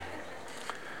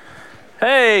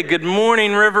Hey, good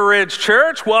morning, River Ridge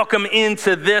Church. Welcome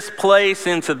into this place,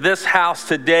 into this house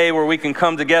today where we can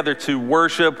come together to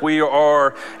worship. We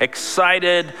are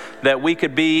excited that we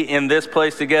could be in this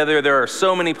place together. There are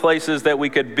so many places that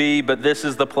we could be, but this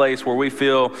is the place where we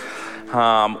feel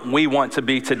we want to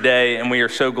be today, and we are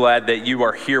so glad that you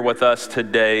are here with us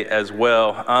today as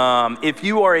well. If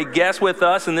you are a guest with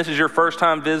us and this is your first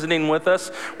time visiting with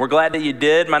us, we're glad that you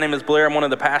did. My name is Blair. I'm one of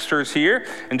the pastors here,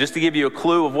 and just to give you a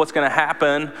clue of what's going to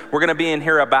happen, we're going to be in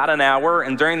here about an hour,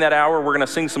 and during that hour, we're going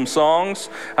to sing some songs.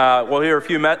 We'll hear a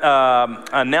few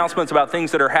announcements about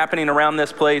things that are happening around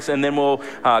this place, and then we'll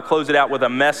close it out with a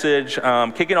message,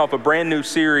 kicking off a brand new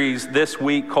series this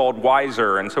week called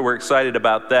Wiser, and so we're excited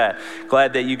about that.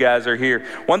 Glad that you guys are here.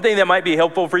 One thing that might be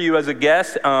helpful for you as a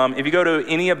guest, if you go to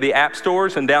any of the app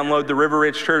stores and download the River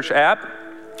Ridge Church app,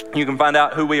 you can find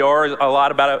out who we are, a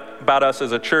lot about us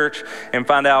as a church, and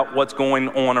find out what's going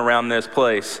on around this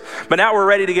place. But now we're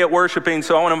ready to get worshiping,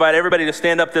 so I want to invite everybody to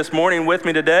stand up this morning with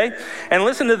me today. And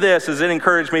listen to this as it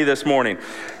encouraged me this morning.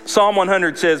 Psalm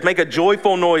 100 says, "Make a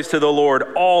joyful noise to the Lord,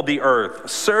 all the earth.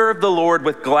 Serve the Lord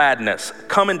with gladness.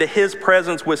 Come into his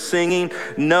presence with singing.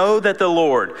 Know that the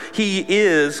Lord, he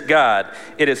is God.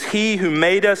 It is he who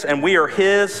made us, and we are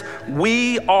his.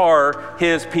 We are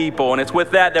his people." And it's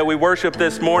with that we worship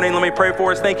this morning. Let me pray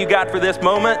for us. Thank you, God, for this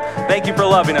moment. Thank you for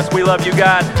loving us. We love you,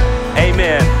 God.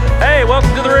 Amen. Hey,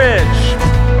 welcome to the Ridge.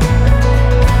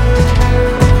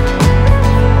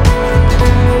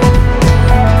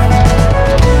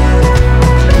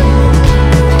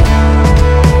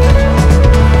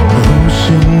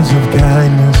 Of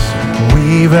kindness,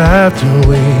 wave after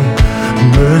wave,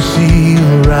 mercy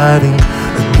riding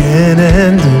again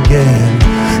and again.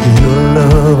 Your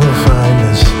love will find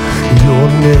us,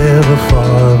 you're never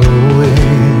far away.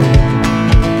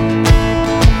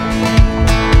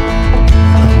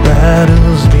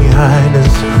 Battles behind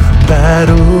us,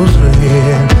 battles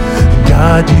ahead.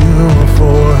 God, you are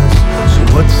for us, so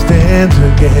what stands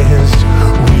against?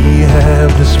 We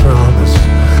have this promise,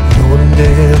 you're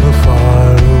never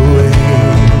far away.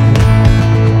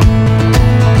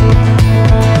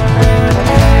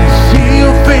 See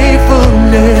your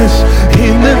faithfulness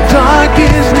in the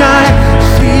darkest night.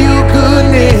 See your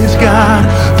goodness, God,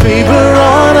 favor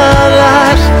on our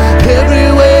lives.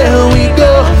 Everywhere we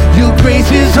go, your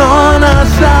grace is on our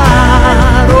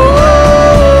side. Oh,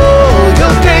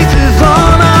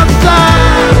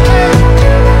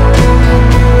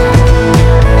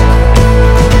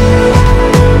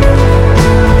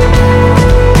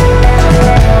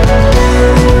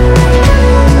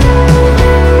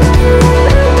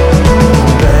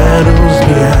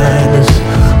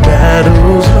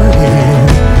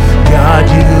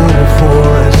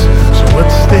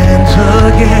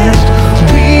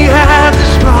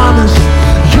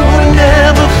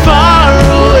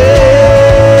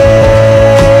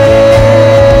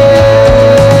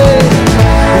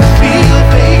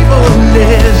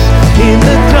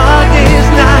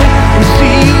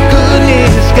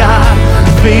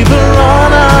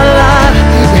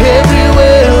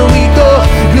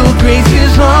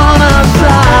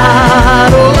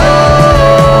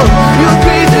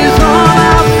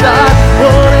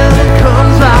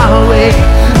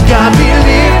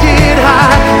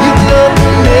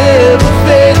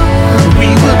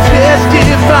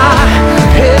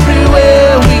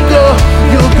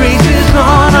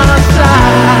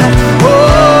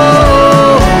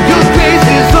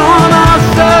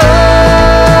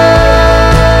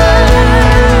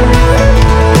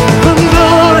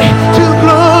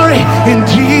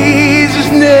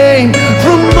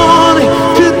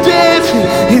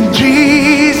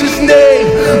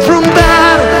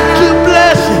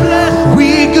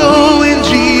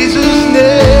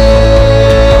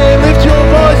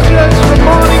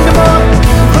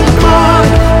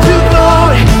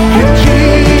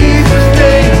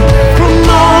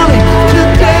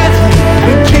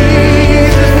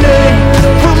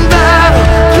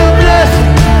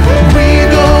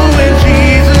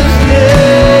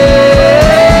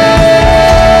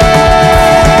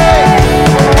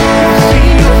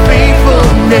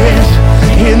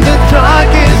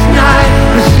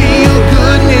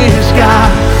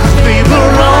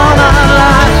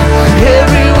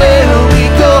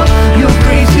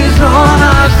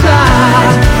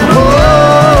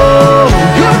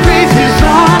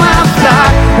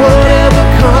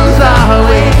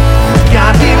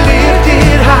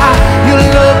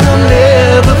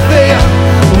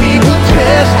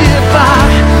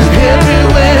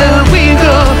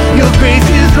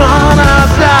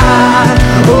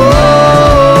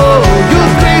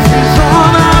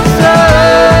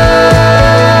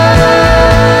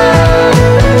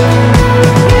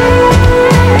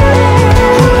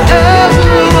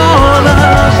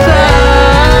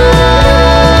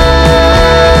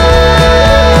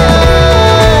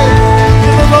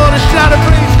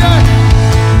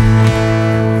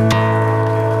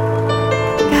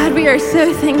 are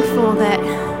so thankful that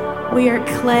we are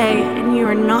clay and you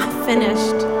are not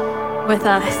finished with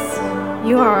us.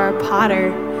 You are our potter.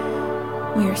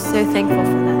 We are so thankful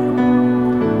for that.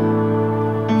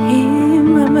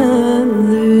 In my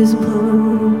mother's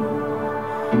womb,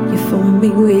 you formed me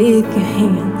with your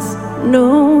hands,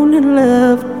 known and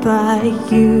loved by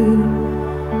you.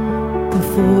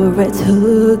 Before I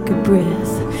took a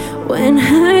breath, when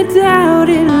I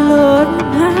doubted, Lord,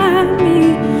 remind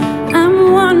me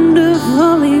I'm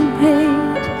wonderfully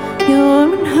made.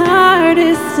 You're an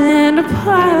artist and a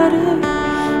potter,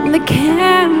 the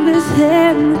canvas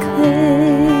and the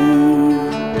clay.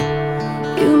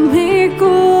 You make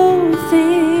all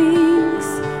things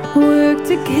work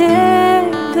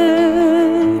together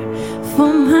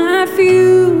for my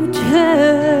future.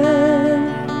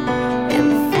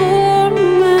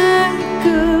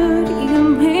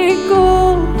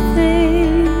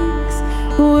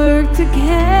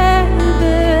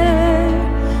 Together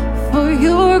for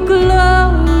your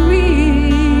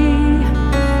glory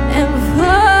and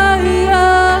for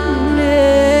your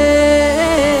name.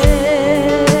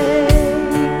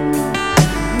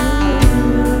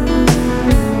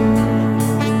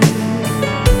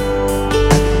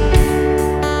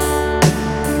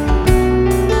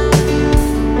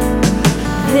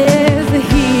 There's a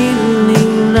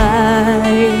healing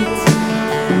light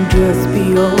just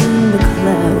beyond the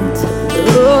clouds.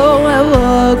 Oh, I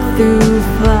walk through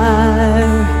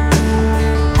fire,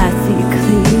 I see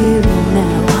clearly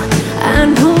now. I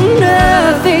know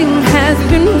nothing has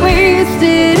been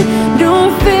wasted, no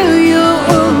failure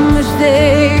or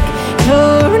mistake.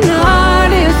 You're an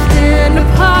artist and a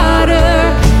potter,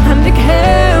 I'm the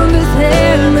canvas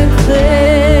and the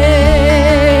clay.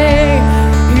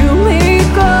 You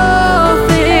make all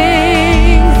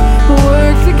things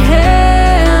work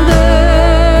together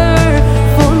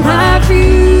for my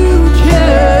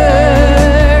future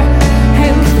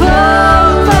and for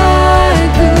my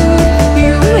good.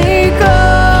 You make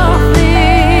all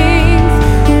things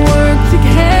work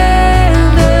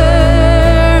together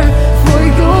for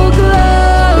your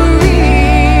glory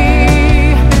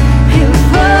and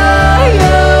for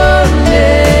your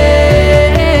name.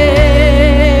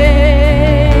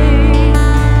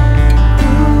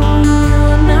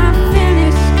 You're not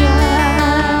finished,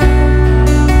 God.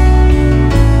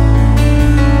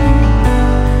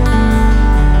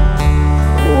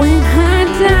 When I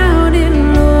doubted,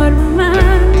 Lord,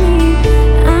 remind me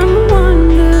I'm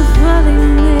wonderfully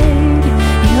made.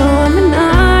 You're an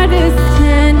artist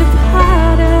and a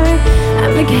potter,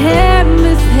 I'm the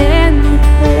canvas and the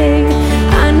clay.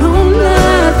 I know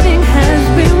nothing has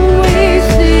been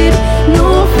wasted, no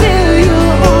failure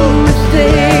or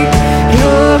mistake.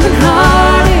 You're an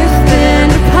artist and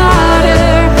a potter,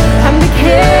 I'm the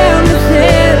canvas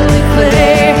and the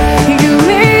clay. You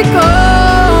make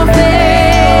all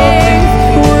things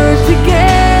work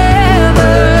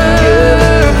together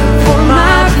for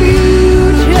my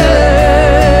future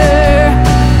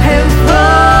and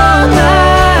for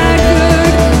my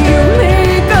good. You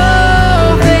make all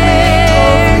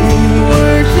things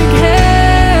work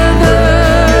together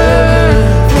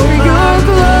for your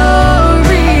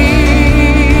glory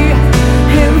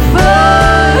and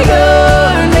for your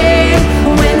name.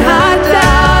 When I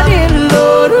doubted,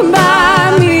 Lord,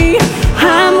 remind me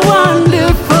I'm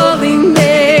wonderfully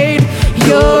made.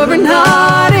 You're an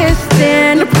artist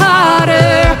and a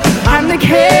potter, I'm the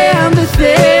canvas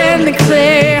and the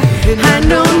clay. I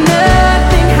know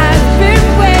nothing has been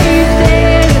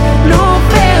wasted, no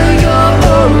failure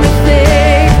or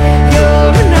mistake.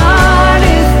 You're an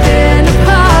artist and a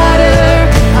potter,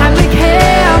 I'm the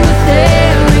canvas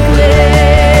and the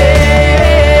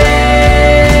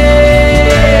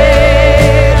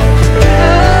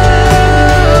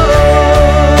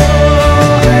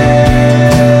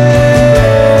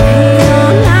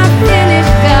You're not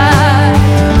finished, God.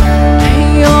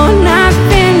 You're not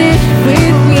finished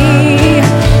with me.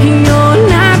 You're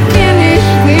not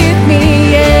finished with me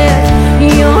yet.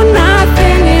 You're not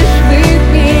finished with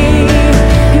me.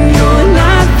 You're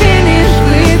not finished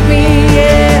with me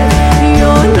yet.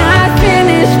 You're not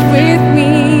finished with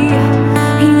me.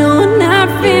 You're not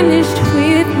finished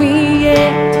with me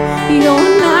yet. You're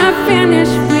not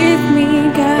finished with me,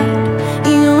 God.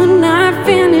 You're not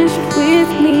finished with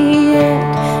me yet.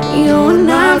 You're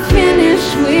not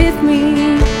finished with me.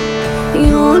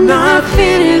 You're not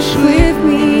finished with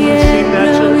me yet.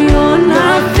 No, you're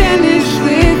not finished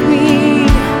with me.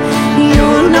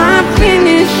 You're not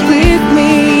finished with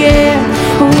me yet.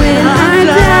 When I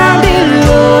doubted,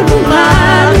 Lord,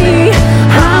 remind me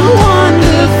I'm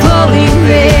wonderfully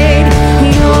made.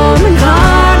 You're an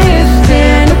artist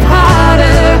and a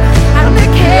potter, I'm the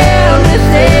canvas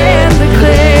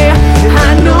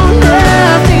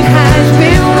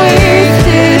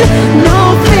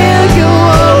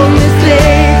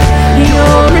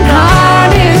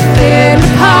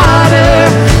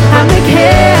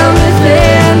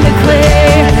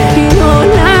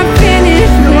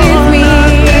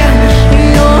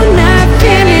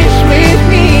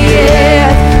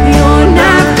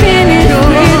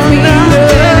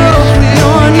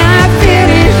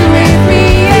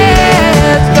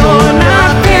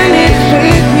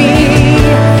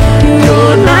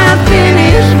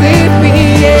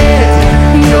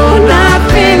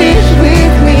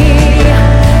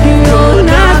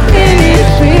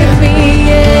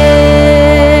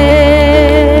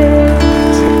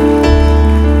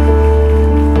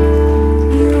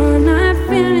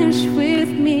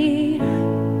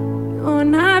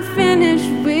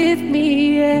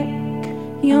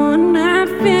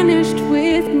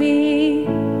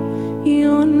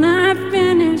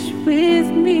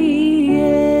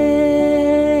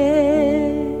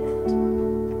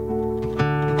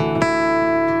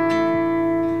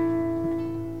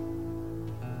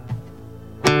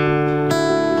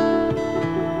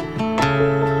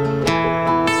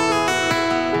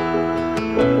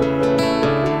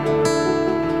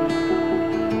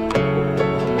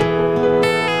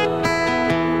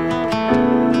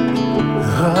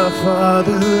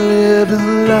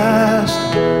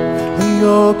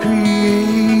your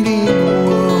creating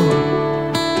world,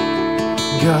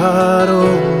 God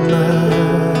Almighty.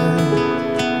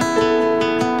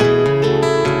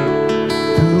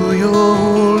 Through your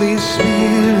Holy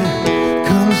Spirit,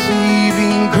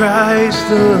 conceiving Christ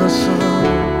the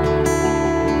Son,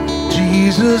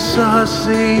 Jesus our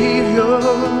Savior.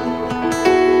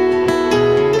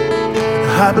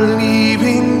 I believe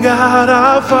in God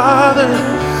our Father,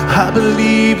 I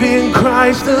believe in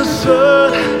Christ the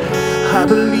Son, I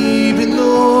believe in the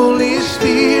Holy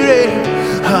Spirit.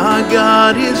 Our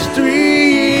God is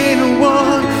three in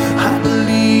one. I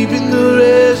believe in the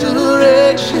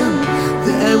resurrection,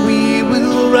 that we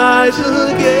will rise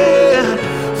again.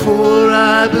 For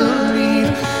I believe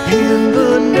in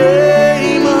the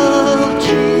name of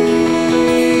Jesus.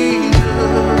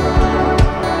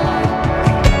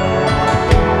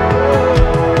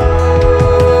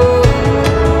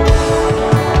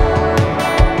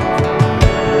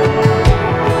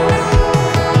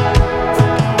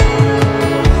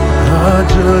 Our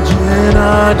judge and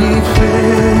our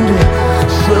defender,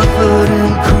 suffered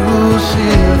and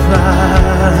crucified.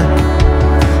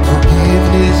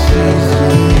 Forgiveness is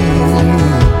in you.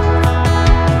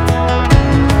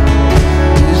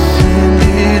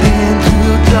 Descended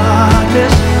into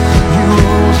darkness, you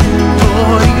rose in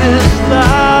glorious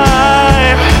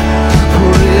life,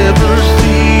 forever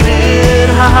seated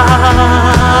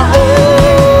high.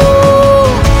 Oh,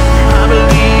 I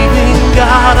believe in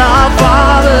God our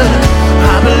Father,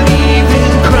 I believe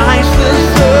in Christ the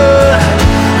Son,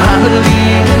 I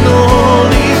believe in the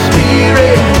Holy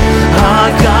Spirit. Our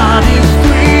God is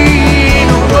three in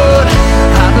one.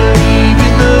 I believe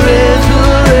in the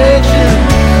resurrection,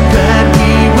 that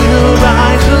we will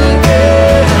rise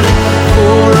again.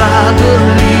 For I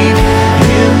believe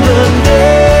in the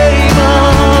name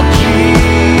of Jesus.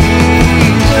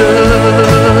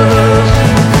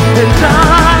 And I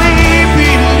believe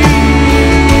in you.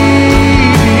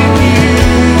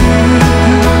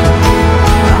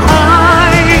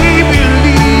 I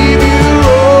believe you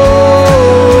rose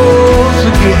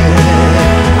again.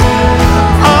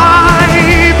 I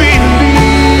believe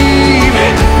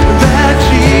that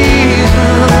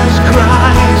Jesus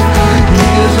Christ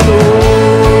is Lord.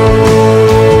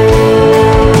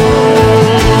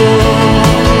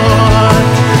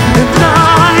 And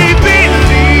I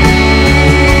believe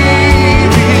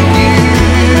in you.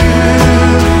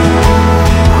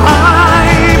 I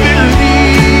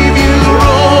believe you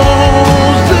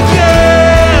rose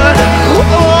again.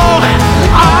 Oh,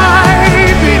 I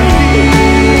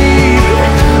believe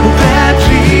that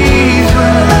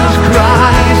Jesus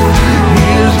Christ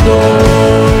is Lord.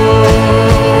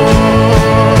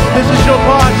 This is your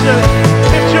part, church.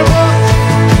 It's your voice.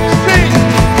 Sing.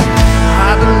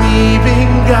 I believe in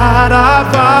God our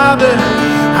Father,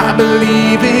 I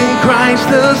believe in Christ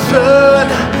the Son,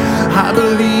 I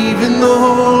believe in the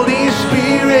Holy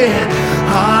Spirit.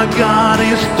 Our God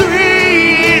is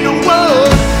three in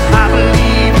one. I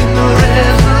believe in the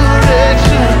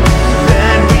resurrection,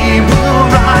 that we will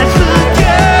rise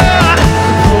again.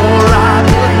 For I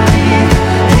believe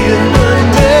in the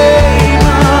name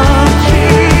of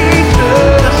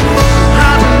Jesus.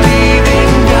 I believe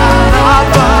in God our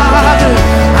Father,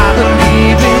 I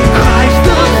believe in Christ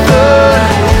the Son,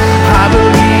 I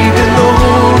believe in the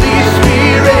Holy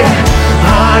Spirit.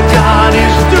 Our God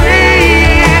is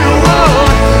three in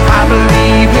one. I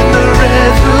believe in the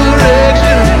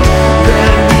resurrection,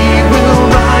 that we will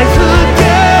rise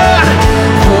again.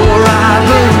 For I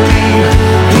believe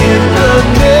in the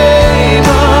name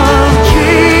of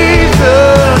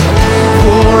Jesus.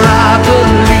 For I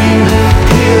believe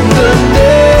in the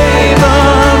name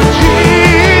of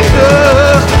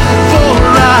Jesus. For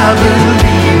I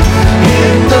believe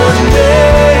in the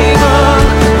name of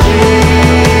Jesus.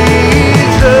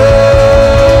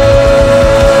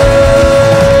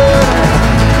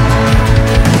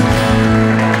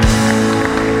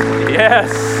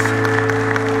 Yes.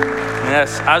 Yes.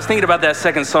 I was thinking about that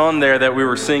second song there that we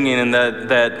were singing, and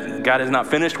that God is not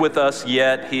finished with us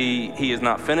yet. He is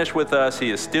not finished with us.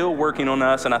 He is still working on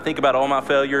us. And I think about all my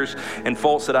failures and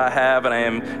faults that I have, and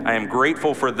I am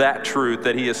grateful for that truth,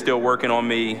 that He is still working on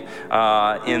me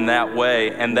in that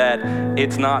way, and that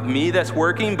it's not me that's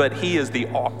working, but He is the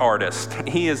artist.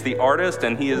 He is the artist,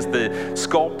 and He is the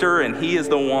sculptor, and He is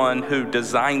the one who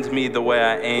designs me the way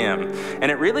I am. And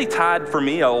it really tied for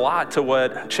me a lot to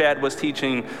what Chad was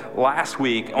teaching last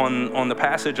week, week on the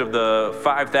passage of the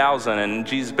 5,000, and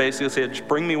Jesus basically said, just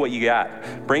bring me what you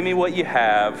got. Bring me what you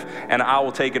have, and I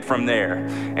will take it from there.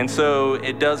 And so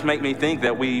it does make me think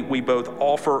that we both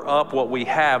offer up what we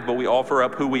have, but we offer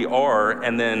up who we are,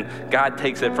 and then God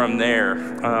takes it from there.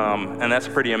 And that's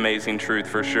a pretty amazing truth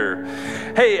for sure.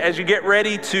 Hey, as you get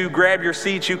ready to grab your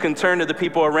seats, you can turn to the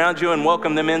people around you and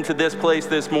welcome them into this place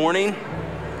this morning.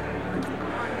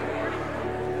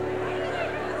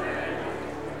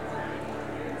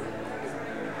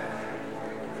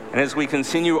 And as we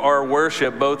continue our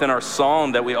worship, both in our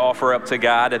song that we offer up to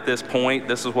God at this point,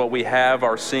 this is what we have,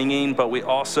 our singing, but we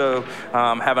also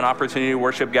have an opportunity to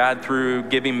worship God through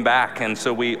giving back. And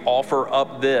so we offer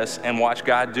up this and watch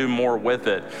God do more with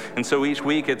it. And so each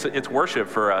week it's worship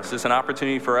for us. It's an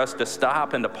opportunity for us to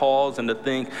stop and to pause and to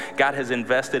think God has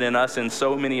invested in us in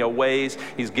so many ways.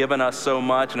 He's given us so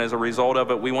much. And as a result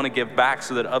of it, we want to give back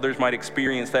so that others might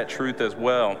experience that truth as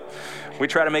well. We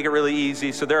try to make it really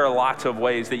easy, so there are lots of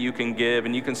ways that you can give,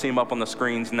 and you can see them up on the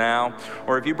screens now.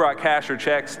 Or if you brought cash or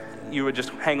checks, you would just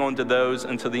hang on to those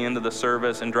until the end of the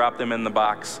service and drop them in the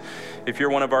box. If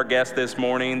you're one of our guests this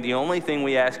morning, the only thing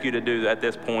we ask you to do at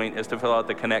this point is to fill out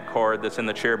the Connect card that's in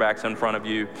the chair backs in front of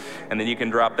you, and then you can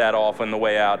drop that off on the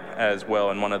way out as well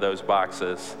in one of those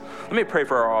boxes. Let me pray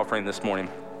for our offering this morning.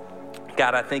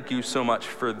 God, I thank you so much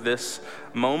for this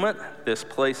moment, this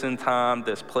place in time,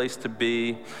 this place to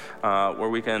be, where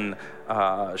we can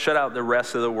shut out the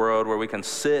rest of the world, where we can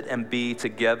sit and be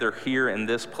together here in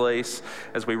this place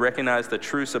as we recognize the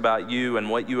truths about you and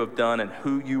what you have done and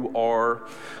who you are.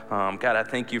 God, I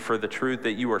thank you for the truth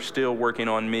that you are still working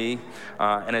on me,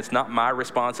 and it's not my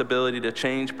responsibility to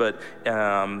change, but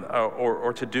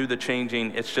or to do the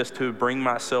changing. It's just to bring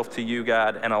myself to you,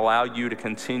 God, and allow you to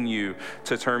continue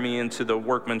to turn me into the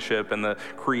workmanship and the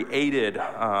created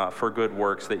for good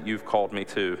works that you've called me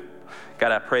to.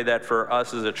 God, I pray that for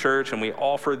us as a church, and we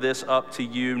offer this up to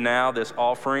you now, this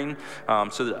offering,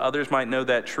 so that others might know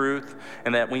that truth,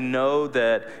 and that we know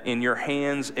that in your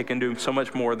hands it can do so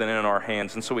much more than in our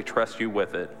hands, and so we trust you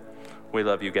with it. We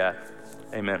love you, God.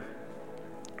 Amen.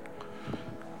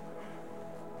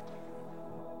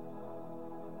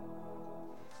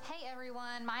 Hey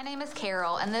everyone, my name is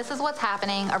Carol, and this is what's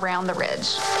happening around the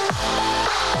Ridge.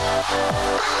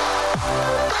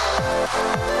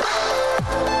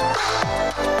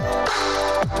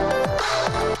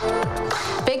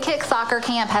 Big Kick Soccer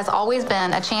Camp has always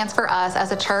been a chance for us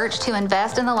as a church to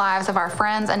invest in the lives of our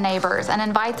friends and neighbors and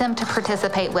invite them to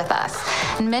participate with us.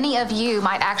 And many of you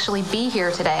might actually be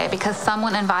here today because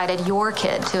someone invited your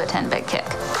kid to attend Big Kick.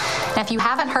 And if you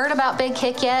haven't heard about Big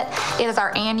Kick yet, it is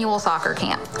our annual soccer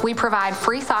camp. We provide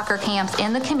free soccer camps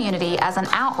in the community as an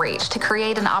outreach to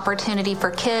create an opportunity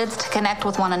for kids to connect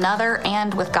with one another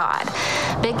and with God.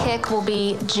 Big Kick will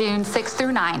be June 6th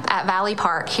through 9th at Valley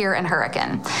Park here in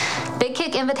Hurricane. Big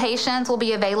Kick invitations will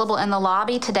be available in the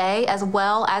lobby today as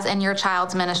well as in your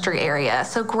child's ministry area.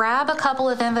 So grab a couple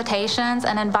of invitations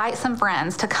and invite some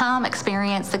friends to come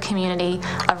experience the community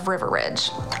of River Ridge.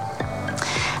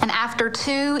 And after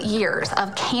 2 years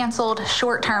of canceled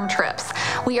short-term trips,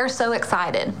 we are so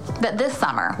excited that this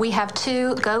summer we have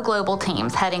 2 Go Global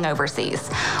teams heading overseas.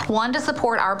 One to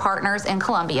support our partners in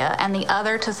Colombia and the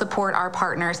other to support our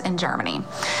partners in Germany.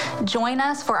 Join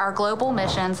us for our Global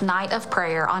Missions Night of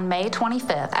Prayer on May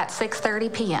 25th at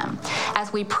 6:30 p.m.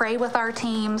 as we pray with our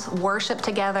teams, worship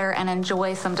together, and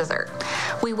enjoy some dessert.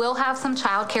 We will have some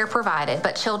childcare provided,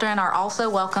 but children are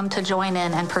also welcome to join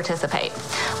in and participate.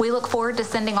 We look forward to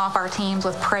sending off our teams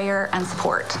with prayer and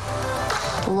support.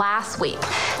 Last week,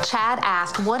 Chad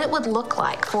asked what it would look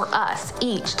like for us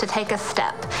each to take a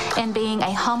step in being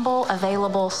a humble,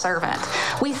 available servant.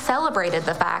 We celebrated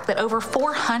the fact that over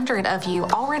 400 of you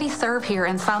already serve here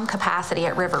in some capacity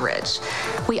at River Ridge.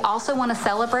 We also want to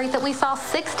celebrate that we saw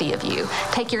 60 of you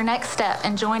take your next step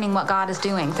in joining what God is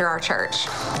doing through our church.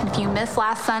 And if you missed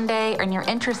last Sunday and you're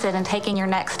interested in taking your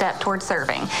next step towards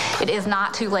serving, it is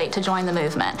not too late to join the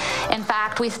movement. In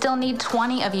fact, we still need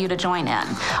 20 of you to join in.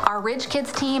 Our Ridge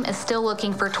Kids team is still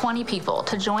looking for 20 people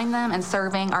to join them in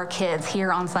serving our kids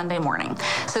here on Sunday morning.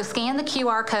 So scan the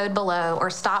QR code below or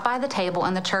stop by the table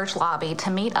in the church lobby to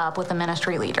meet up with the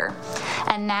ministry leader.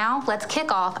 And now let's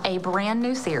kick off a brand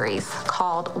new series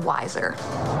called Wiser.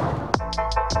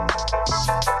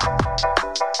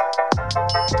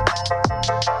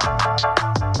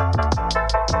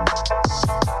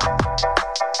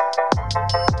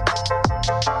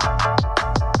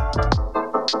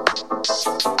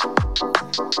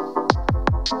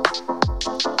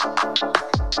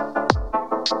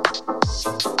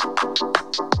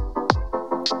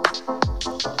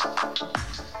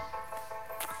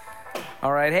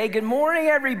 All right. Hey, good morning,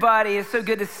 everybody. It's so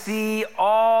good to see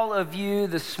all of you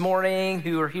this morning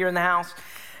who are here in the house.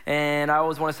 And I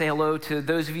always want to say hello to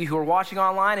those of you who are watching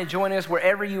online and joining us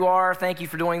wherever you are. Thank you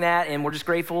for doing that. And we're just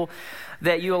grateful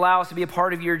that you allow us to be a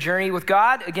part of your journey with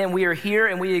God. Again, we are here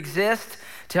and we exist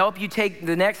to help you take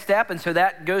the next step. And so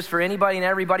that goes for anybody and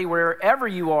everybody wherever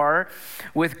you are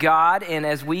with God. And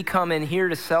as we come in here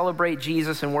to celebrate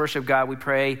Jesus and worship God, we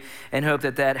pray and hope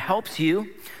that that helps you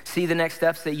see the next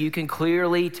steps that you can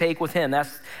clearly take with him.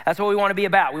 That's what we want to be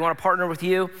about. We want to partner with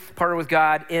you, partner with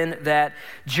God in that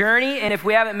journey. And if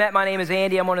we haven't met, my name is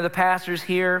Andy. I'm one of the pastors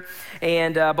here.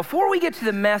 And before we get to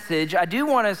the message, I do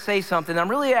want to say something. I'm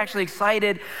really actually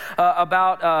excited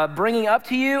about bringing up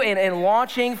to you and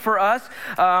launching for us.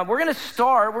 We're going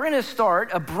to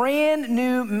start a brand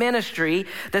new ministry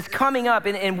that's coming up,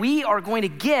 and we are going to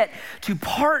get to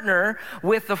partner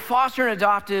with the foster and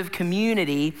adoptive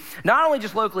community, not only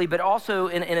just locally, but also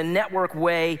in a network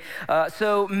way.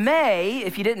 So May,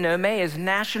 if you didn't know, May is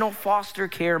National Foster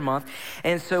Care Month,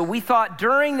 and so we thought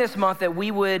during this month that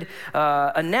we would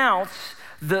announce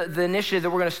the initiative that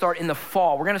we're going to start in the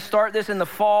fall. We're going to start this in the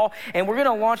fall, and we're going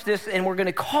to launch this, and we're going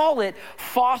to call it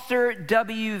Foster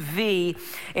WV.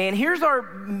 And here's our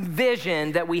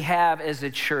vision that we have as a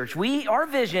church. Our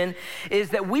vision is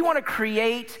that we want to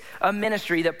create a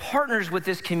ministry that partners with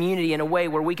this community in a way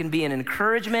where we can be an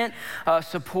encouragement,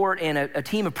 support, and a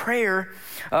team of prayer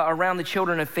around the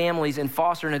children and families in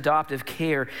foster and adoptive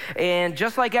care. And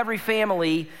just like every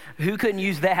family, who couldn't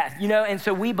use that, you know? And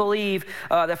so we believe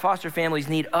that foster families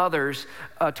need others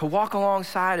to walk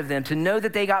alongside of them, to know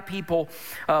that they got people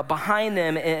behind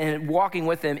them and walking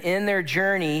with them in their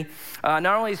journey, not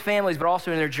only as families, but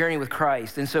also in their journey with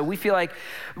Christ. And so we feel like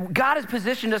God has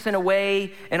positioned us in a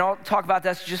way, and I'll talk about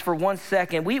that just for 1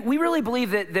 second. We really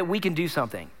believe that we can do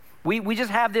something. We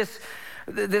just have this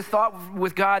thought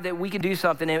with God that we can do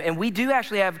something. And we do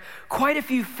actually have quite a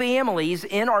few families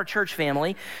in our church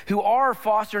family who are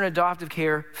foster and adoptive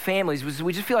care families.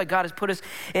 We just feel like God has put us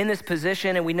in this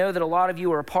position, and we know that a lot of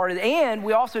you are a part of it. And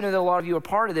we also know that a lot of you are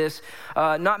part of this,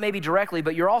 not maybe directly,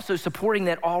 but you're also supporting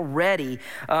that already.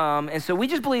 And so we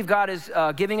just believe God is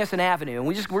giving us an avenue, and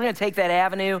we're going to take that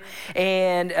avenue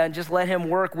and just let him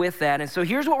work with that. And so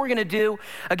here's what we're going to do.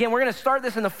 Again, we're going to start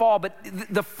this in the fall, but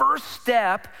the first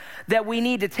step that we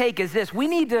need to take is this. We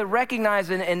need to recognize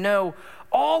and know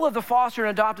all of the foster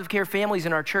and adoptive care families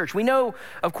in our church. We know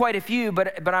of quite a few,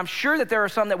 but I'm sure that there are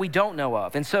some that we don't know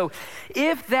of. And so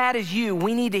if that is you,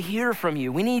 we need to hear from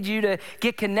you. We need you to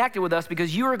get connected with us,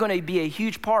 because you are going to be a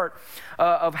huge part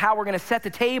of how we're going to set the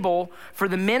table for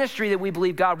the ministry that we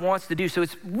believe God wants to do. So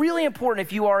it's really important,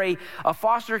 if you are a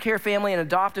foster care family, an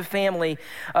adoptive family,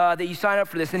 that you sign up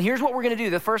for this. And here's what we're going to do.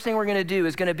 The first thing we're going to do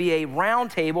is going to be a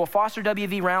roundtable, a Foster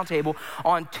WV roundtable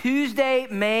on Tuesday,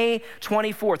 May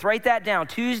 24th. Write that down.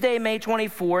 Tuesday, May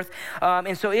 24th.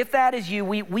 And so if that is you,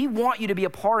 we want you to be a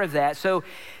part of that. So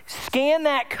scan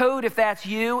that code if that's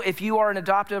you, if you are an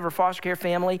adoptive or foster care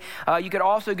family. You could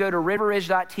also go to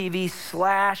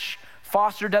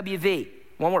riverridge.tv/FosterWV.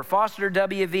 One word, Foster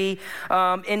WV.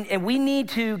 And we need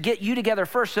to get you together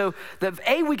first so that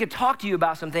A, we could talk to you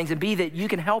about some things, and B, that you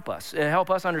can help us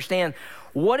understand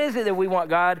what is it that we want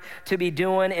God to be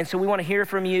doing. And so we want to hear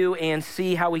from you and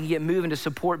see how we can get moving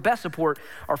to best support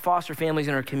our foster families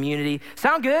in our community.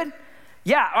 Sound good?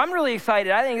 Yeah, I'm really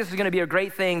excited. I think this is going to be a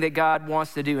great thing that God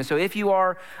wants to do. And so if you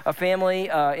are a family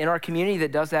in our community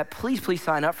that does that, please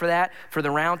sign up for that, for the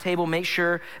roundtable. Make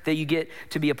sure that you get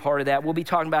to be a part of that. We'll be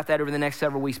talking about that over the next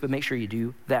several weeks, but make sure you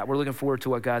do that. We're looking forward to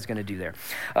what God's going to do there.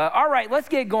 All right, let's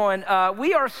get going.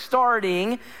 We are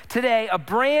starting today a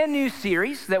brand new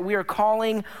series that we are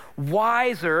calling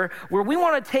Wiser, where we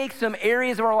want to take some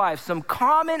areas of our lives, some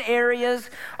common areas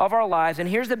of our lives, and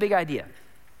here's the big idea.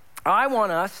 I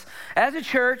want us, as a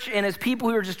church and as people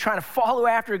who are just trying to follow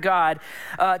after God,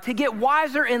 to get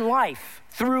wiser in life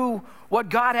through what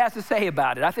God has to say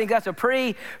about it. I think that's a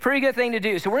pretty good thing to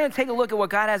do. So we're going to take a look at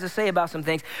what God has to say about some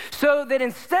things, so that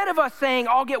instead of us saying,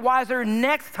 I'll get wiser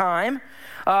next time,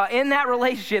 in that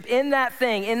relationship, in that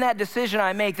thing, in that decision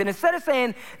I make, then instead of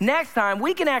saying next time,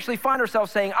 we can actually find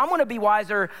ourselves saying, I'm going to be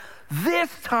wiser this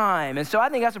time. And so I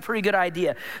think that's a pretty good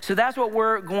idea. So that's what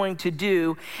we're going to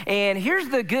do. And here's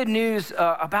the good news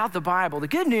about the Bible. The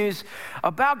good news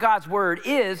about God's word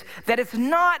is that it's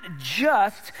not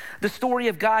just the story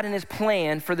of God and his plan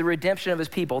plan for the redemption of his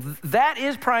people. That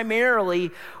is primarily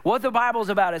what the Bible is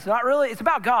about. It's not really, it's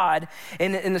about God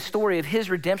in the story of his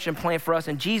redemption plan for us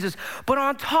in Jesus. But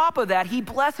on top of that, he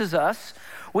blesses us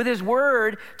with his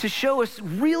word to show us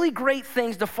really great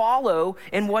things to follow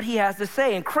in what he has to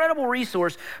say. Incredible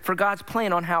resource for God's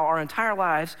plan on how our entire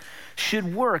lives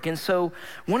should work. And so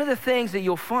one of the things that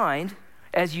you'll find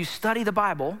as you study the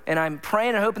Bible, and I'm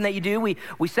praying and hoping that you do, we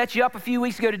set you up a few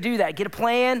weeks ago to do that. Get a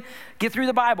plan, get through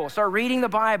the Bible, start reading the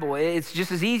Bible. It's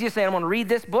just as easy as saying, I'm gonna read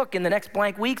this book in the next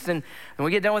blank weeks, and when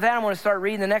we get done with that, I'm gonna start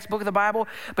reading the next book of the Bible.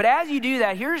 But as you do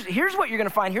that, here's what you're gonna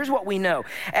find, here's what we know.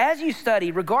 As you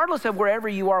study, regardless of wherever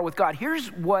you are with God, here's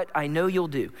what I know you'll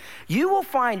do. You will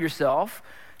find yourself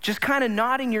just kind of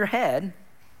nodding your head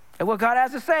and what God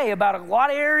has to say about a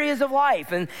lot of areas of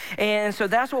life. And so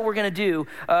that's what we're going to do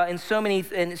in so many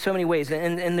ways.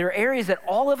 And there are areas that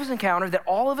all of us encounter, that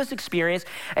all of us experience,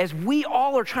 as we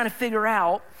all are trying to figure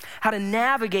out how to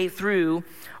navigate through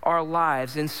our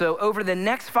lives. And so over the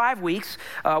next 5 weeks,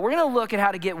 we're going to look at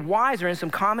how to get wiser in some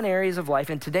common areas of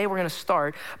life. And today we're going to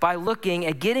start by looking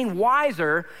at getting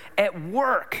wiser at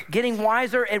work. Getting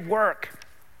wiser at work.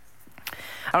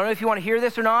 I don't know if you want to hear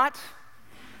this or not.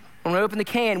 I'm gonna open the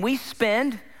can. We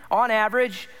spend, on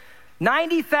average,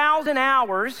 90,000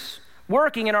 hours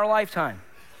working in our lifetime.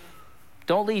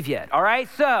 Don't leave yet, all right?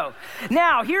 So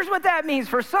now here's what that means.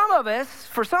 For some of us,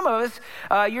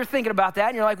 you're thinking about that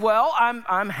and you're like, well,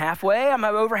 I'm halfway, I'm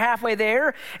over halfway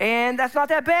there, and that's not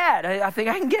that bad. I think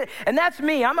I can get it. And that's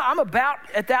me. I'm about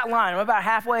at that line. I'm about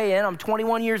halfway in. I'm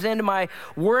 21 years into my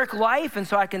work life, and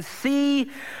so I can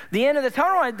see the end of the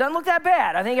tunnel. It doesn't look that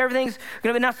bad. I think everything's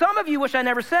gonna be. Now, some of you wish I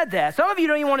never said that. Some of you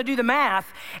don't even want to do the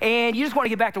math, and you just want to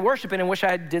get back to worshiping and wish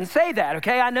I didn't say that,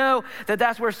 okay? I know that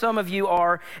that's where some of you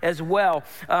are as well.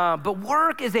 But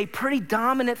work is a pretty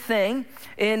dominant thing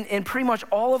in pretty much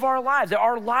all of our lives.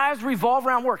 Our lives revolve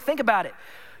around work. Think about it.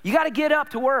 You got to get up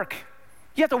to work.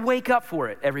 You have to wake up for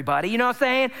it, everybody. You know what I'm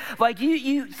saying? Like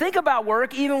you think about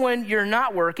work even when you're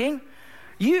not working.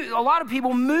 A lot of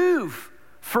people move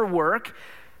for work,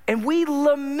 and we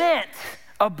lament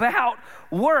about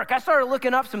work. I started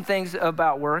looking up some things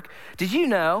about work. Did you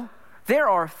know there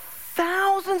are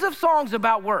thousands of songs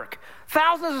about work?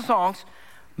 Thousands of songs.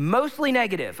 Mostly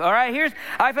negative, all right?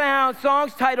 I found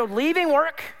songs titled Leaving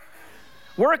Work,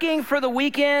 Working for the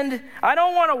Weekend, I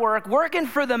Don't Want to Work, Working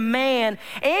for the Man,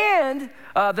 and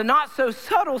the not so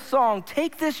subtle song,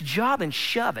 Take This Job and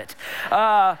Shove It.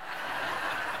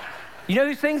 You know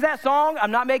who sings that song?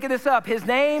 I'm not making this up. His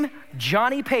name,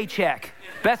 Johnny Paycheck.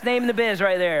 Best name in the biz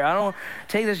right there. I don't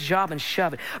take this job and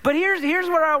shove it. But here's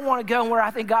where I want to go and where I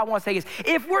think God wants to take us.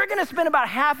 If we're going to spend about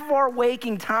half of our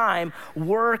waking time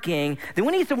working, then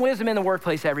we need some wisdom in the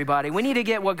workplace, everybody. We need to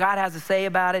get what God has to say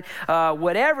about it,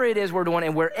 whatever it is we're doing,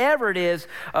 and wherever it is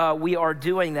we are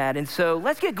doing that. And so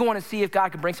let's get going and see if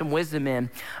God can bring some wisdom in.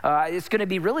 It's going to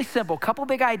be really simple. A couple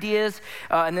big ideas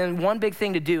and then one big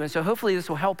thing to do. And so hopefully this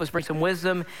will help us bring some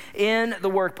wisdom in the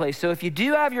workplace. So if you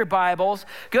do have your Bibles,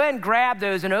 go ahead and grab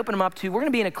those and open them up to. We're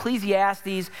going to be in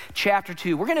Ecclesiastes chapter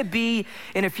 2. We're going to be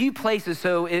in a few places,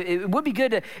 so it would be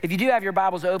good to, if you do have your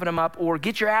Bibles, open them up or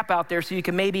get your app out there so you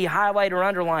can maybe highlight or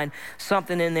underline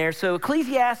something in there. So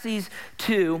Ecclesiastes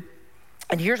 2,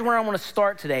 and here's where I want to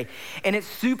start today. And it's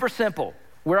super simple.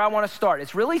 Where I want to start.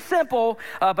 It's really simple,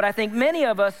 but I think many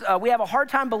of us, we have a hard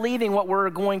time believing what we're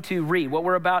going to read, what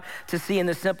we're about to see in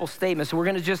this simple statement. So we're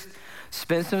going to just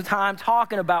spend some time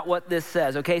talking about what this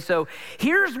says, okay? So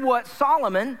here's what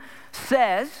Solomon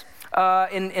says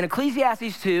in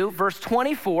Ecclesiastes 2, verse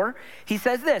 24. He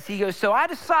says this. He goes, so I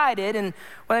decided, and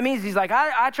what that means, he's like,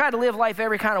 I try to live life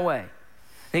every kind of way. And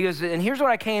he goes, and here's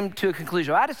what I came to a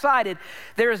conclusion. I decided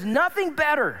there is nothing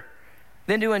better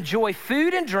than to enjoy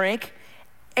food and drink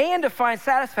and to find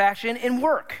satisfaction in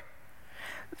work.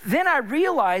 Then I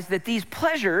realized that these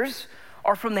pleasures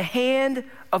are from the hand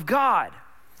of God.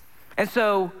 And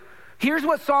so here's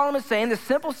what Solomon's saying, this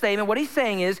simple statement. What he's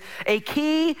saying is a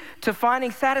key to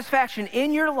finding satisfaction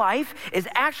in your life is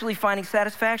actually finding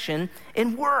satisfaction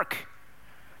in work.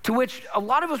 To which a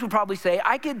lot of us would probably say,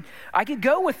 I could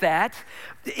go with that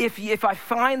if I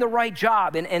find the right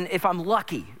job and if I'm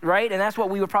lucky, right? And that's what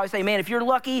we would probably say, man, if you're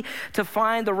lucky to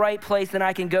find the right place, then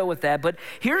I can go with that. But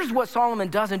here's what Solomon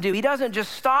doesn't do. He doesn't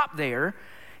just stop there.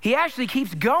 He actually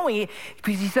keeps going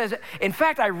because he says, in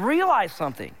fact, I realized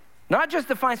something. Not just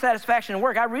to find satisfaction in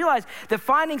work. I realized that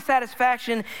finding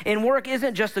satisfaction in work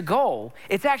isn't just a goal.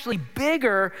 It's actually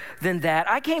bigger than that.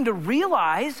 I came to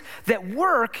realize that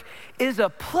work is a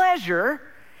pleasure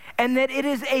and that it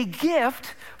is a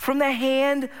gift from the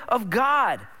hand of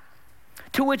God.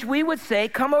 To which we would say,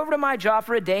 come over to my job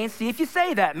for a day and see if you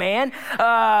say that, man.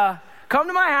 come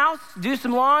to my house, do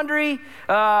some laundry,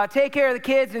 take care of the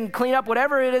kids, and clean up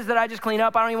whatever it is that I just clean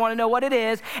up. I don't even want to know what it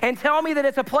is, and tell me that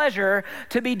it's a pleasure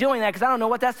to be doing that because I don't know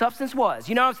what that substance was.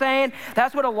 You know what I'm saying?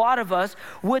 That's what a lot of us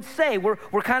would say. We're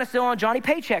kind of still on Johnny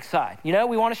Paycheck's side. You know,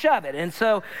 we want to shove it. And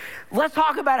so let's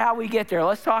talk about how we get there.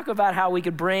 Let's talk about how we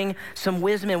could bring some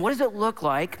wisdom in. What does it look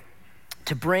like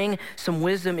to bring some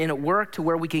wisdom in at work to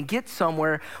where we can get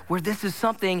somewhere where this is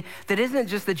something that isn't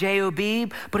just the job,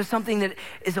 but it's something that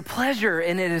is a pleasure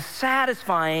and it is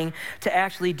satisfying to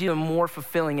actually do and more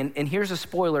fulfilling. And here's a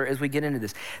spoiler as we get into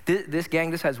this. This gang,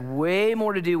 this has way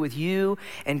more to do with you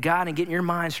and God and getting your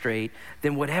mind straight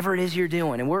than whatever it is you're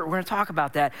doing. And we're going to talk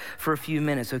about that for a few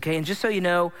minutes, okay? And just so you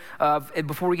know,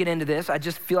 before we get into this, I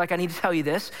just feel like I need to tell you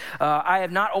this. I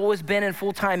have not always been in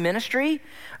full-time ministry.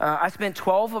 I spent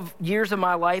 12 years of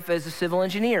my life as a civil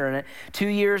engineer and 2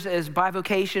 years as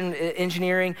bivocation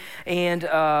engineering and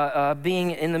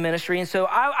being in the ministry. And so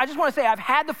I just want to say I've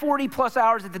had the 40 plus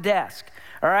hours at the desk,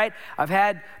 all right? I've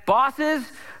had bosses,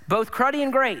 both cruddy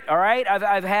and great, all right?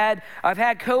 I've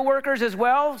had coworkers as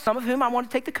well, some of whom I want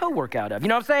to take the co-work out of. You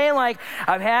know what I'm saying? Like,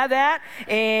 I've had that,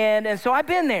 and so I've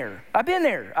been there.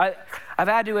 I've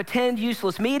had to attend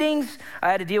useless meetings.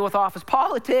 I had to deal with office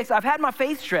politics. I've had my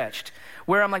faith stretched,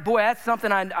 where I'm like, boy, that's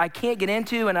something I can't get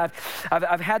into. And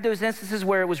I've had those instances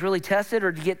where it was really tested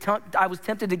or I was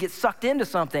tempted to get sucked into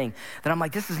something that I'm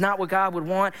like, this is not what God would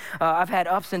want. I've had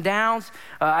ups and downs.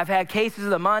 I've had cases of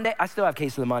the Monday. I still have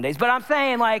cases of the Mondays, but I'm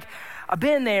saying like, I've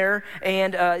been there,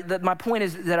 and my point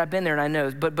is that I've been there and I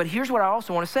know. But here's what I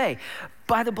also want to say.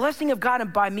 By the blessing of God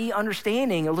and by me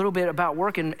understanding a little bit about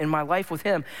work in my life with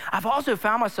him, I've also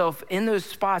found myself in those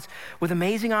spots with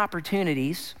amazing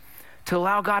opportunities to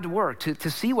allow God to work, to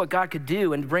see what God could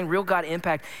do and bring real God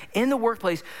impact in the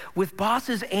workplace with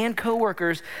bosses and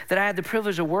coworkers that I had the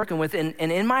privilege of working with. And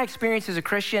in my experience as a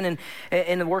Christian and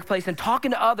in the workplace and talking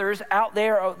to others out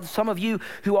there, some of you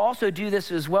who also do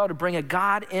this as well to bring a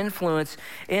God influence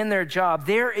in their job,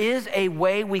 there is a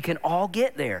way we can all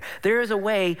get there. There is a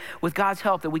way with God's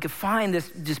help that we can find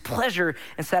this pleasure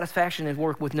and satisfaction in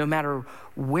work with no matter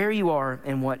where you are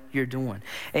and what you're doing.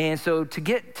 And so to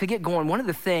get going, one of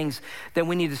the things that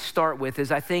we need to start with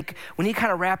is I think we need to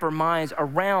kind of wrap our minds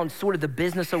around sort of the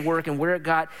business of work and where it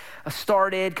got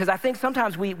started, because I think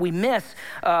sometimes we miss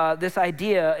this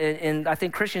idea, and I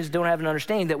think Christians don't have an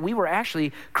understanding that we were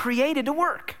actually created to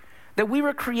work. That we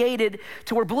were created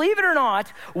to work. Believe it or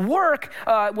not, work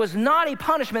was not a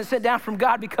punishment sent down from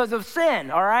God because of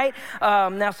sin, all right?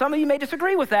 Now, some of you may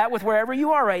disagree with that, with wherever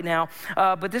you are right now,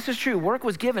 but this is true. Work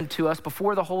was given to us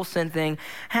before the whole sin thing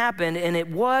happened, and it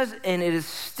was, and it is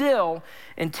still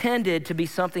intended to be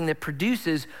something that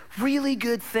produces really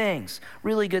good things,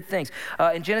 really good things.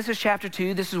 In Genesis chapter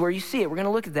 2, this is where you see it. We're going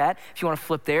to look at that if you want to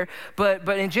flip there. But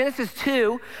in Genesis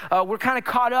 2, we're kind of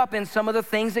caught up in some of the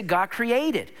things that God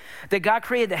created. That God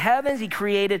created the heavens, he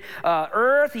created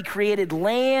earth, he created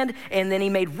land, and then he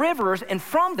made rivers. And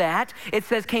from that, it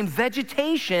says, came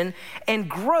vegetation and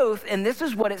growth. And this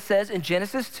is what it says in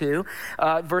Genesis 2,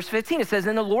 verse 15. It says,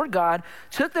 "And the Lord God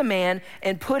took the man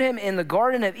and put him in the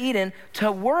Garden of Eden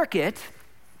to work it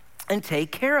and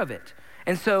take care of it."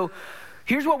 And so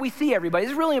here's what we see, everybody.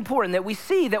 This is really important, that we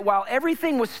see that while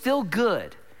everything was still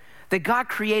good, that God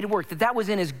created work, that was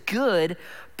in his good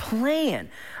plan.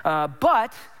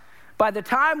 But by the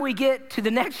time we get to the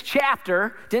next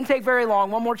chapter, didn't take very long,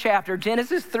 one more chapter,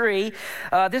 Genesis 3,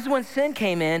 this is when sin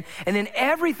came in, and then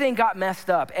everything got messed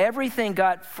up. Everything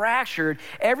got fractured.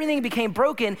 Everything became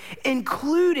broken,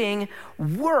 including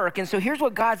work. And so here's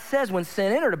what God says when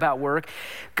sin entered about work.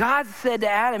 God said to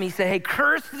Adam, he said, "Hey,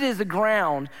 cursed is the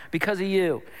ground because of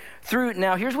you.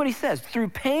 Now here's what he says, through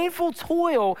painful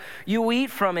toil you will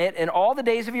eat from it in all the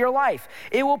days of your life.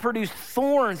 It will produce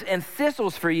thorns and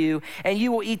thistles for you, and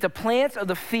you will eat the plants of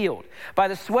the field. By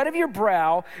the sweat of your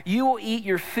brow you will eat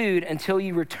your food until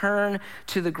you return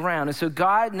to the ground." And so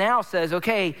God now says,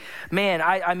 okay, man,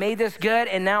 I made this good,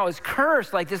 and now it's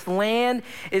cursed. Like, this land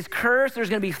is cursed. There's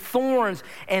going to be thorns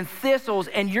and thistles,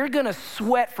 and you're going to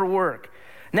sweat for work.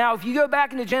 Now, if you go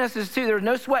back into Genesis 2, there's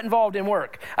no sweat involved in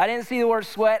work. I didn't see the word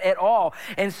sweat at all.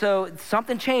 And so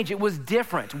something changed. It was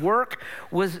different. Work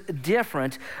was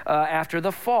different after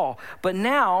the fall. But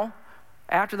now,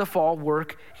 after the fall,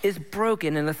 work is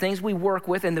broken. And the things we work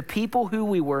with and the people who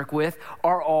we work with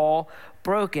are all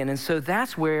broken. And so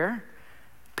that's where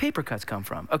paper cuts come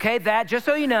from. Okay, that, just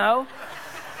so you know,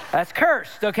 that's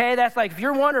cursed, okay? That's like, if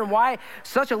you're wondering why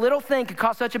such a little thing could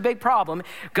cause such a big problem,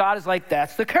 God is like,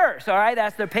 that's the curse, all right?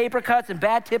 That's the paper cuts and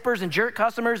bad tippers and jerk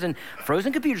customers and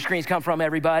frozen computer screens come from,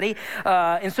 everybody.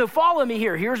 And so follow me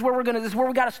here. Here's where this is where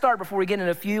we got to start before we get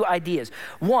into a few ideas.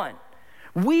 One,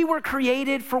 We were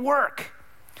created for work.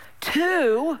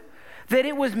 2, that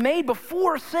it was made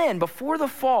before sin, before the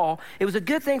fall. It was a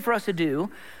good thing for us to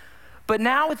do, but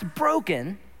now it's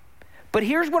broken. But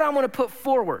here's what I'm going to put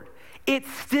forward. It's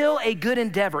still a good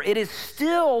endeavor. It is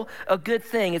still a good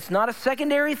thing. It's not a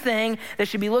secondary thing that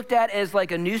should be looked at as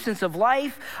like a nuisance of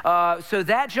life. So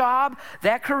that job,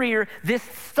 that career, this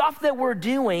stuff that we're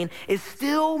doing is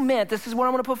still meant, this is what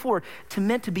I'm going to put forward,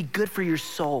 meant to be good for your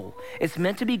soul. It's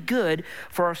meant to be good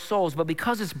for our souls. But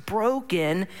because it's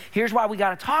broken, here's why we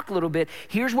got to talk a little bit.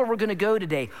 Here's where we're going to go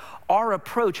today. Our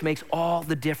approach makes all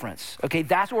the difference. Okay,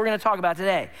 that's what we're going to talk about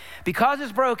today. Because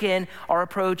it's broken, our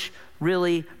approach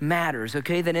really matters,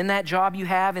 okay? That in that job you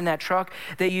have, in that truck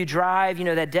that you drive, you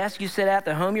know, that desk you sit at,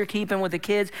 the home you're keeping with the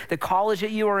kids, the college that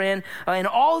you are in, and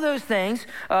all those things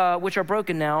which are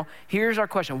broken now, here's our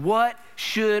question. What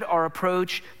should our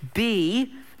approach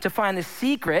be to find the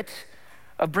secret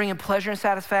of bringing pleasure and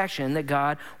satisfaction that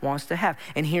God wants to have?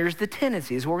 And here's the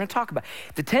tendency, is what we're gonna talk about.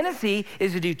 The tendency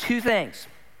is to do 2 things.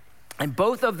 And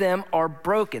both of them are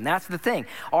broken. That's the thing.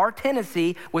 Our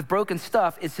tendency with broken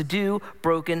stuff is to do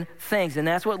broken things. And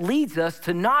that's what leads us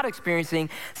to not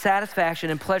experiencing satisfaction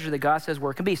and pleasure that God says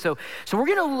work can be. So we're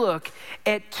going to look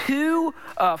at 2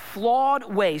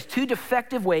 flawed ways, 2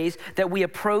 defective ways that we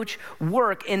approach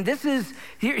work. And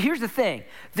here's the thing.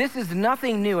 This is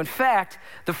nothing new. In fact,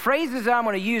 the phrases that I'm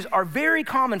going to use are very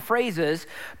common phrases,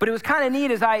 but it was kind of neat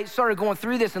as I started going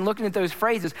through this and looking at those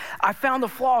phrases, I found the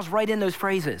flaws right in those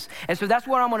phrases. And so that's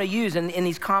what I'm going to use in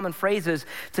these common phrases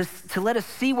to let us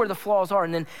see where the flaws are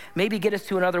and then maybe get us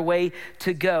to another way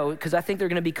to go, because I think they're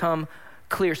going to become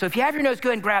clear. So if you have your notes, go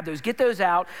ahead and grab those. Get those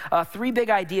out. 3 big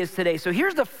ideas today. So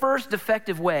here's the first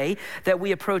defective way that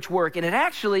we approach work, and it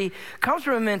actually comes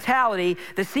from a mentality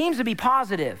that seems to be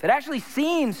positive. It actually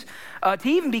seems to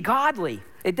even be godly.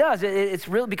 It does. It's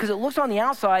real because it looks on the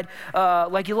outside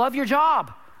like you love your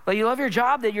job. Like you love your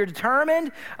job, that you're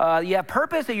determined, you have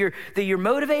purpose, that you're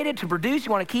motivated to produce,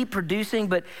 you want to keep producing,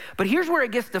 but here's where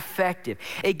it gets defective.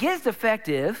 It gets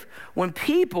defective when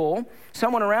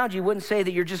someone around you wouldn't say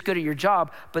that you're just good at your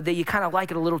job, but that you kind of like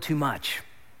it a little too much,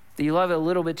 that you love it a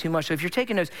little bit too much. So if you're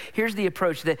taking notes, here's the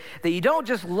approach, that you don't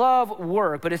just love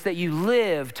work, but it's that you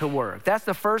live to work. That's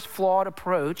the first flawed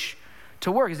approach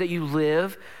to work, is that you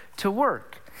live to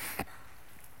work.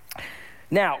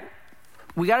 Now,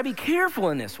 we got to be careful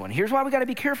in this one. Here's why we got to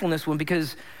be careful in this one,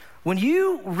 because when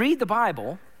you read the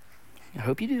Bible, I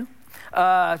hope you do,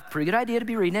 pretty good idea to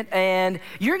be reading it, and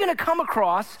you're going to come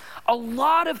across a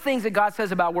lot of things that God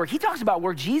says about work. He talks about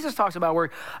work. Jesus talks about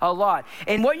work a lot.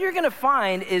 And what you're going to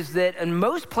find is that in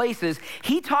most places,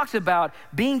 he talks about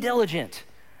being diligent.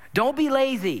 Don't be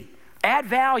lazy. Add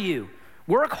value.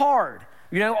 Work hard.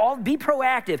 You know, be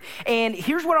proactive. And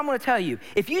here's what I'm going to tell you.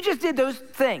 If you just did those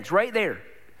things right there,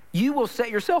 you will set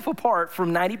yourself apart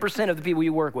from 90% of the people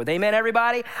you work with. Amen,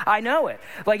 everybody? I know it.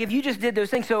 Like if you just did those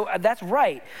things, so that's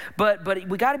right. But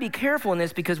we got to be careful in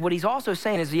this, because what he's also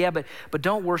saying is, but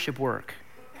don't worship work.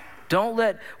 Don't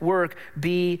let work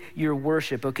be your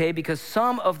worship, okay? Because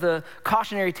some of the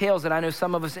cautionary tales that I know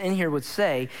some of us in here would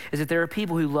say is that there are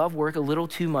people who love work a little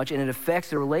too much, and it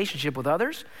affects their relationship with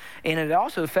others, and it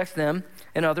also affects them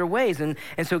in other ways. And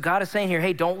so God is saying here,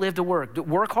 hey, don't live to work.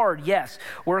 Work hard, yes,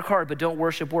 work hard, but don't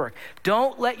worship work.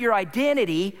 Don't let your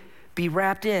identity be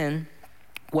wrapped in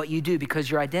what you do,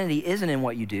 because your identity isn't in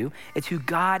what you do. It's who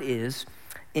God is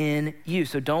in you.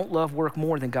 So don't love work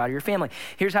more than God or your family.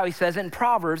 Here's how he says it in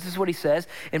Proverbs. This is what he says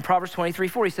in Proverbs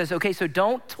 23:4. He says, okay, so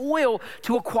don't toil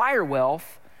to acquire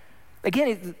wealth.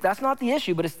 Again, that's not the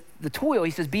issue, but it's the toil.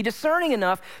 He says, be discerning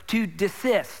enough to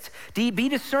desist. Be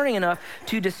discerning enough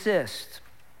to desist.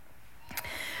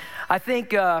 I think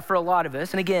for a lot of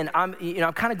us, and again, I'm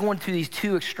kind of going through these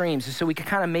 2 extremes so we can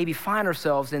kind of maybe find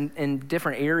ourselves in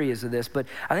different areas of this, but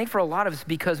I think for a lot of us,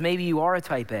 because maybe you are a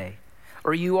type A,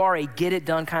 or you are a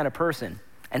get-it-done kind of person.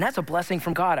 And that's a blessing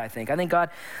from God, I think. I think God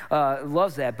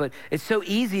loves that. But it's so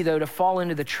easy, though, to fall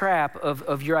into the trap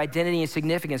of your identity and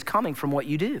significance coming from what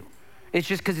you do. It's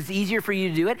just because it's easier for you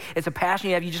to do it. It's a passion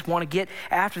you have. You just want to get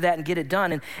after that and get it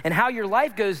done. And how your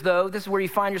life goes, though, this is where you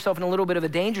find yourself in a little bit of a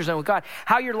danger zone with God.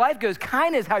 How your life goes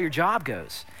kind of is how your job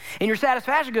goes. And your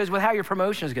satisfaction goes with how your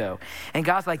promotions go. And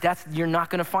God's like, you're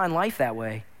not going to find life that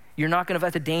way. You're not going to,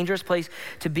 that's a dangerous place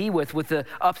to be with the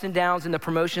ups and downs and the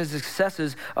promotions and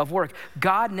successes of work.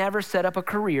 God never set up a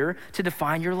career to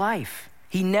define your life.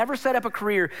 He never set up a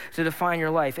career to define your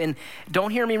life. And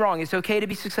don't hear me wrong, it's okay to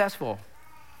be successful.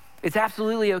 It's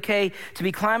absolutely okay to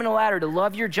be climbing a ladder, to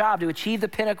love your job, to achieve the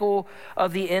pinnacle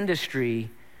of the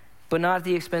industry, but not at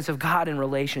the expense of God and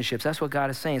relationships. That's what God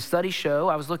is saying. Studies show,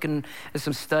 I was looking at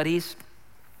some studies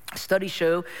Studies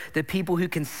show that people who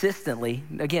consistently,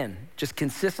 again, just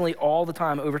consistently all the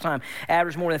time, over time,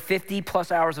 average more than 50 plus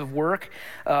hours of work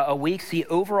a week, see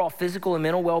overall physical and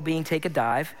mental well-being take a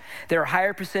dive. There are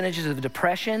higher percentages of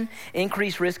depression,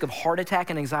 increased risk of heart attack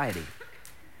and anxiety.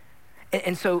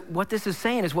 And so what this is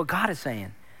saying is what God is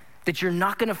saying, that you're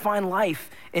not gonna find life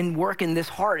in working this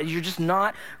hard. You're just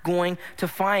not going to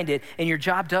find it. And your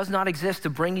job does not exist to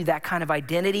bring you that kind of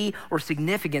identity or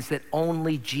significance that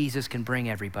only Jesus can bring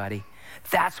everybody.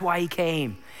 That's why he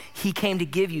came. He came to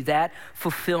give you that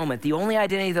fulfillment. The only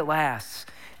identity that lasts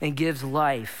and gives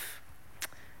life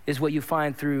is what you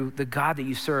find through the God that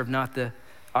you serve, not the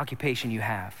occupation you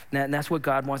have. And that's what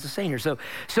God wants to say here. So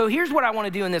here's what I want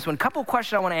to do in this one. A couple of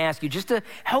questions I want to ask you just to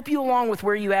help you along with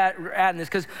where you at in this,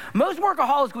 because most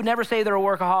workaholics would never say they're a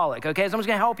workaholic, okay? So I'm just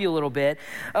going to help you a little bit.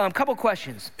 Couple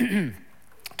questions.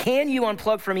 Can you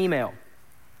unplug from email?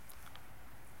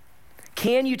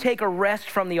 Can you take a rest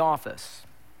from the office?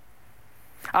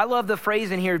 I love the phrase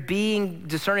in here, being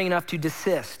discerning enough to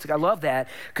desist. I love that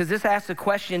because this asks the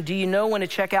question, do you know when to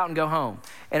check out and go home?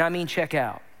 And I mean check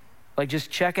out. Like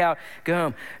just check out, go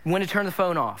home. When to turn the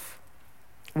phone off.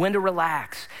 When to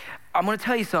relax. I'm gonna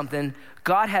tell you something.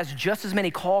 God has just as many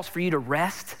calls for you to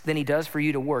rest than he does for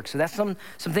you to work. So that's some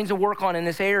things to work on in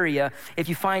this area if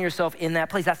you find yourself in that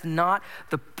place. That's not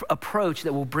the approach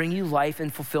that will bring you life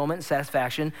and fulfillment and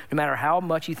satisfaction, no matter how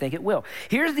much you think it will.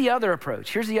 Here's the other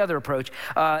approach.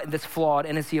 That's flawed,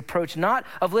 and it's the approach not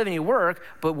of living to work,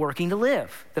 but working to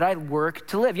live. That I work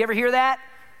to live. You ever hear that?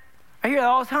 I hear that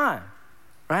all the time.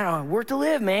 Right? I work to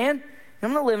live, man.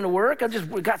 I'm not living to work. I just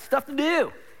got stuff to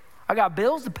do. I got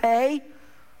bills to pay.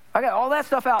 I got all that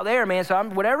stuff out there, man. So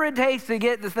whatever it takes to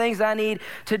get the things I need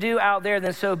to do out there,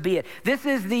 then so be it. This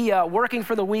is the working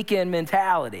for the weekend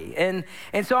mentality. And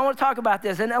so I want to talk about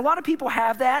this. And a lot of people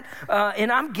have that. And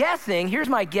I'm guessing, here's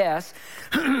my guess,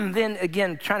 then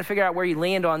again, trying to figure out where you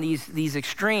land on these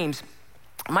extremes.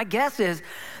 My guess is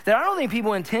that I don't think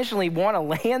people intentionally want to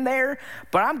land there,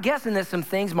 but I'm guessing that some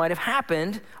things might have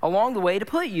happened along the way to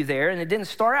put you there, and it didn't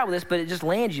start out with this, but it just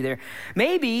lands you there.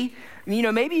 Maybe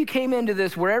you came into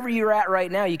this, wherever you're at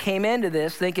right now, you came into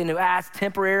this thinking, it's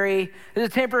temporary, it's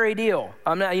a temporary deal.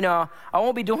 I'm not, I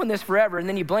won't be doing this forever, and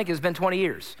then you blink, it's been 20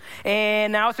 years.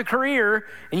 And now it's a career,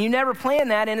 and you never planned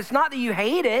that, and it's not that you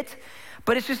hate it,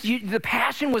 but it's just the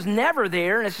passion was never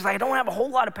there, and it's just like I don't have a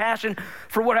whole lot of passion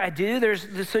for what I do.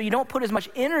 So you don't put as much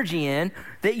energy in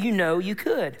that you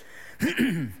could.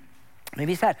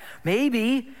 Maybe it's that.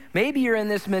 Maybe you're in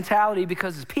this mentality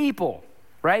because it's people,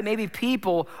 right? Maybe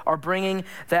people are bringing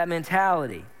that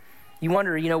mentality. You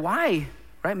wonder, why?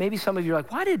 Right? Maybe some of you are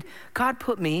like, why did God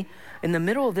put me in the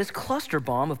middle of this cluster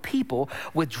bomb of people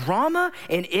with drama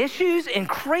and issues and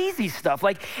crazy stuff?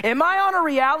 Like, am I on a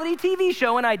reality TV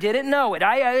show and I didn't know it?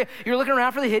 You're looking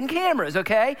around for the hidden cameras,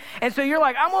 okay? And so you're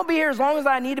like, I'm gonna be here as long as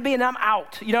I need to be and I'm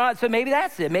out. So maybe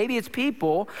that's it. Maybe it's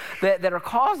people that are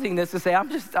causing this to say,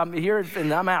 I'm here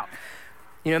and I'm out.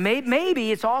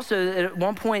 Maybe it's also at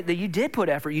one point that you did put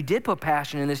effort, you did put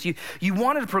passion in this. You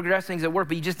wanted to progress things at work,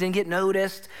 but you just didn't get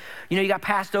noticed. You got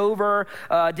passed over,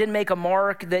 didn't make a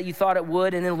mark that you thought it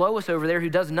would, and then Lois over there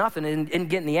who does nothing and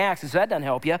getting the axe, so that doesn't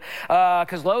help you,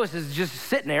 because Lois is just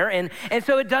sitting there, and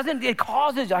so it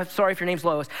causes, I'm sorry if your name's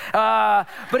Lois, but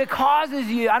it causes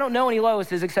you, I don't know any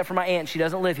Loises except for my aunt, she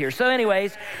doesn't live here. So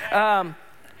anyways, Lois,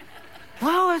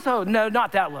 oh no,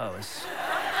 not that Lois.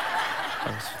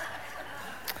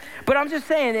 But I'm just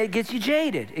saying, it gets you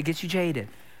jaded.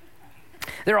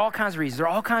 There are all kinds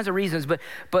of reasons.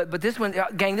 But this one,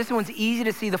 gang, this one's easy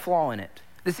to see the flaw in it.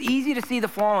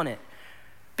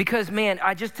 Because, man,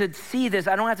 to see this,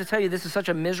 I don't have to tell you, this is such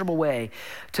a miserable way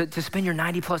to spend your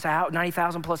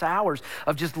 90,000 plus hours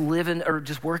of just living or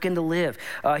just working to live.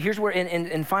 Here's where,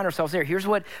 and find ourselves there. Here's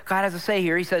what God has to say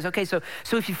here. He says, okay, so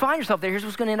if you find yourself there, here's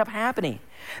what's going to end up happening.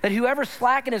 That whoever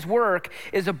slackens his work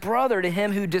is a brother to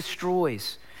him who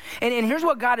destroys. And here's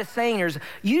what God is saying here is,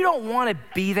 you don't want to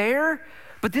be there,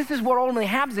 but this is what ultimately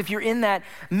happens if you're in that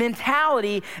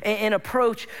mentality and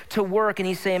approach to work. And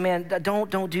he's saying, man,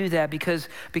 don't do that because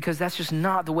that's just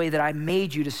not the way that I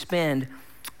made you to spend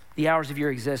the hours of your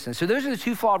existence. So those are the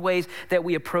two flawed ways that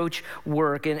we approach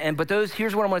work. But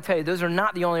here's what I'm going to tell you. Those are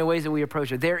not the only ways that we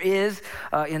approach it. There is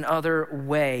another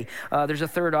way. There's a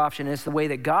third option. And it's the way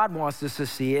that God wants us to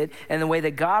see it and the way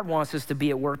that God wants us to be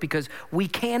at work, because we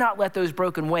cannot let those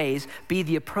broken ways be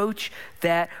the approach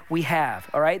that we have.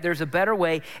 All right? There's a better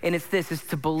way, and it's this. It's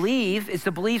to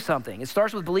believe something. It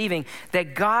starts with believing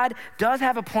that God does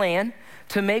have a plan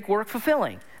to make work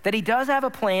fulfilling. that he does have a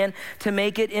plan to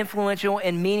make it influential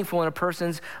and meaningful in a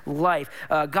person's life.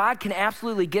 God can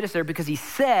absolutely get us there because he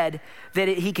said that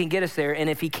he can get us there. And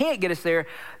if he can't get us there,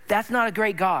 that's not a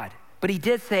great God. But he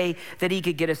did say that he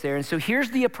could get us there. And so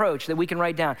here's the approach that we can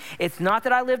write down. It's not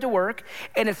that I live to work,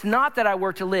 and it's not that I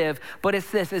work to live, but it's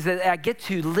this, is that I get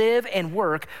to live and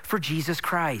work for Jesus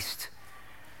Christ.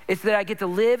 It's that I get to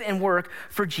live and work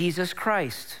for Jesus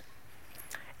Christ.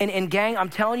 And gang, I'm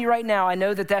telling you right now, I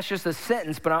know that that's just a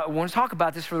sentence, but I want to talk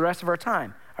about this for the rest of our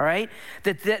time, all right?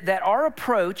 That our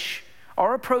approach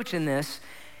in this,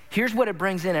 here's what it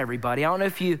brings in, everybody. I don't know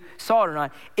if you saw it or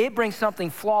not. It brings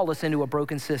something flawless into a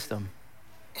broken system.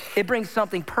 It brings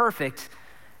something perfect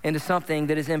into something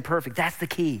that is imperfect. That's the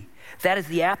key. That is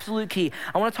the absolute key.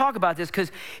 I want to talk about this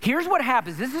because here's what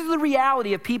happens. This is the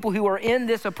reality of people who are in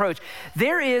this approach.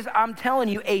 There is, I'm telling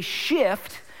you, a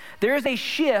shift. There is a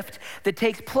shift that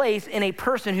takes place in a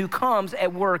person who comes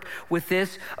at work with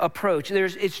this approach.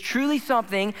 It's truly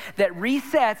something that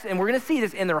resets, and we're going to see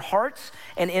this in their hearts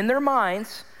and in their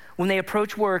minds when they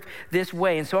approach work this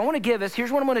way. And so I want to give us,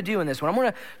 here's what I'm going to do in this one. I'm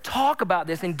going to talk about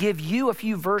this and give you a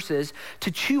few verses to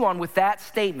chew on with that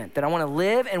statement, that I want to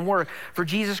live and work for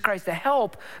Jesus Christ, to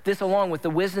help this along with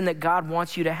the wisdom that God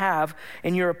wants you to have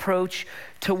in your approach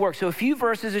to work. So a few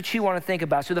verses that you want to think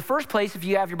about. So the first place, if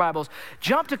you have your Bibles,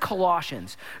 jump to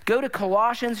Colossians. Go to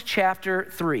Colossians chapter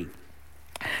 3.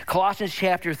 Colossians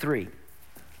chapter 3.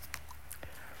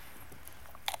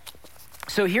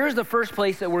 So here's the first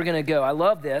place that we're going to go. I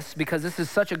love this because this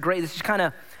just kind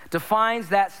of defines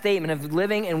that statement of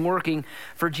living and working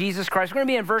for Jesus Christ. We're going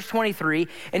to be in verse 23,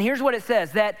 and here's what it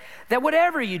says, that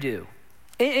whatever you do,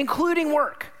 including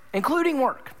work,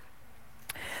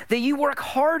 that you work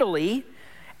heartily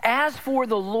as for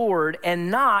the Lord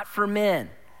and not for men,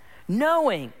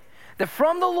 knowing that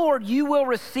from the Lord you will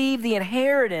receive the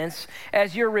inheritance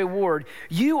as your reward.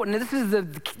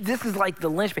 This is like the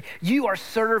linchpin. You are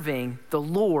serving the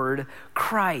Lord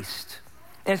Christ.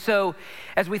 And so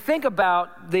as we think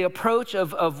about the approach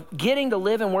of getting to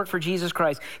live and work for Jesus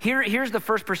Christ, here's the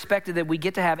first perspective that we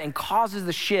get to have and causes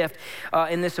the shift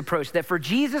in this approach. That for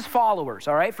Jesus followers,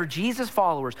 all right,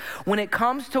 when it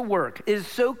comes to work, it is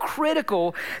so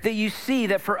critical that you see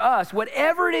that for us,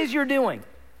 whatever it is you're doing,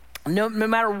 no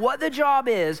matter what the job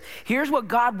is, here's what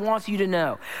God wants you to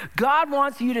know. God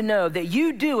wants you to know that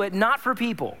you do it not for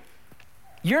people.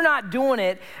 You're not doing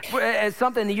it as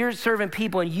something that you're serving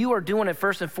people, and you are doing it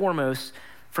first and foremost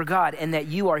for God, and that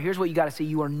you are, here's what you got to see,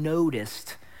 you are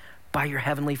noticed by your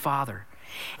Heavenly Father.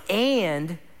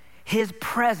 And his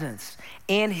presence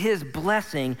and his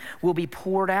blessing will be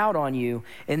poured out on you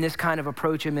in this kind of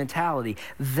approach and mentality.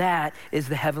 That is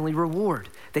the heavenly reward,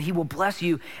 that he will bless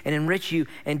you and enrich you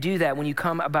and do that when you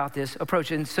come about this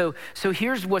approach. And so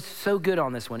here's what's so good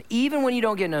on this one. Even when you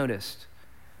don't get noticed,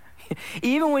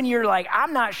 even when you're like,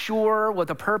 I'm not sure what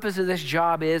the purpose of this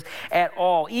job is at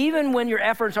all, even when your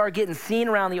efforts are getting seen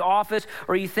around the office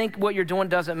or you think what you're doing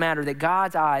doesn't matter, that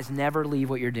God's eyes never leave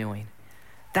what you're doing.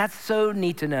 That's so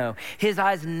neat to know. His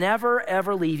eyes never,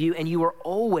 ever leave you, and you are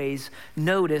always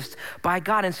noticed by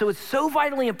God. And so it's so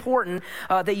vitally important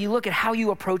that you look at how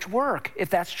you approach work, if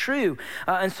that's true.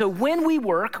 And so when we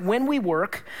work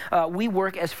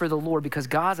as for the Lord because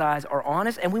God's eyes are on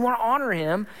us, and we want to honor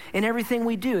him in everything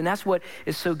we do. And that's what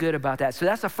is so good about that. So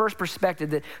that's the first perspective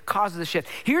that causes the shift.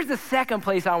 Here's the second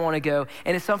place I want to go,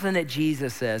 and it's something that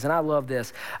Jesus says, and I love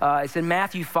this. It's in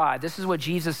Matthew 5. This is what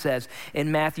Jesus says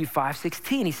in Matthew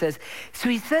 5:16. He says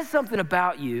something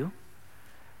about you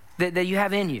that you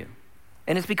have in you.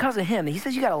 And it's because of him. He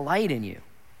says you got a light in you.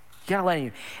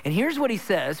 And here's what he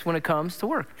says when it comes to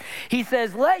work. He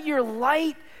says, let your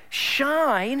light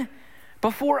shine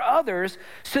before others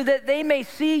so that they may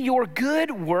see your good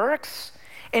works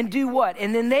and do what?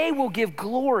 And then they will give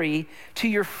glory to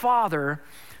your Father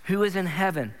who is in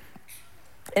heaven.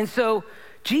 And so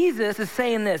Jesus is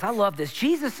saying this. I love this.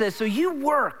 Jesus says, so you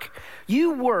work,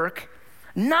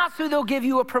 not so they'll give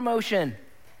you a promotion,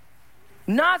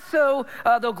 not so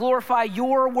they'll glorify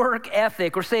your work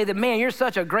ethic or say that, man, you're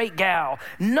such a great gal,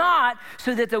 not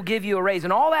so that they'll give you a raise.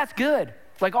 And all that's good.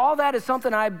 Like all that is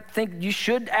something I think you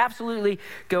should absolutely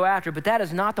go after, but that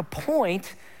is not the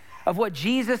point of what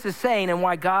Jesus is saying and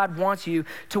why God wants you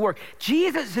to work.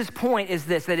 Jesus' point is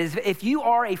this, that is, if you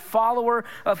are a follower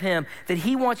of him, that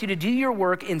he wants you to do your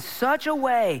work in such a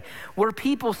way where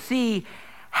people see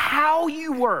how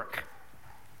you work,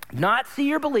 not see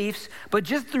your beliefs, but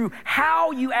just through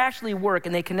how you actually work,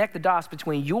 and they connect the dots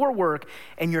between your work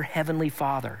and your heavenly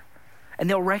Father. And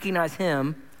they'll recognize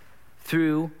him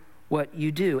through what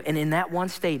you do. And in that one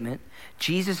statement,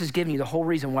 Jesus is giving you the whole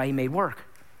reason why he made work.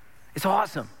 It's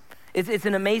awesome. It's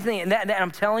an amazing, and that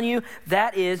I'm telling you,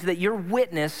 that your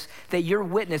witness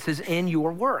is in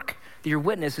your work. Your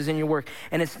witness is in your work.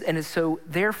 And it's so,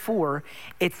 therefore,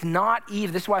 it's not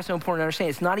even, this is why it's so important to understand,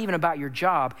 it's not even about your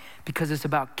job, because it's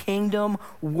about kingdom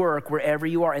work wherever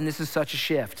you are. And this is such a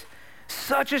shift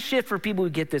for people who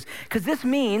get this. Because this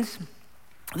means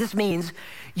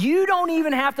you don't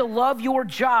even have to love your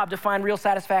job to find real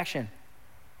satisfaction.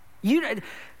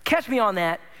 Catch me on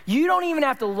that. You don't even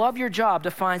have to love your job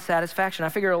to find satisfaction. I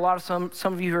figure a lot of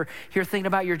some of you are here thinking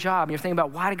about your job, and you're thinking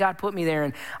about, why did God put me there?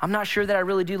 And I'm not sure that I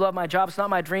really do love my job. It's not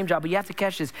my dream job, but you have to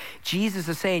catch this. Jesus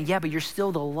is saying, yeah, but you're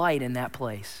still the light in that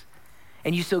place.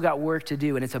 And you still got work to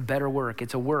do, and it's a better work.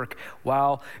 It's a work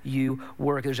while you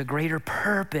work. There's a greater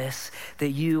purpose that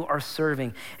you are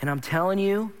serving. And I'm telling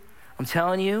you,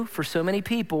 for so many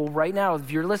people right now,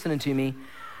 if you're listening to me,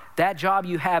 that job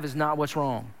you have is not what's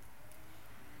wrong.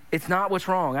 It's not what's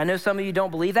wrong. I know some of you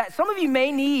don't believe that. Some of you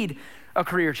may need a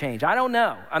career change. I don't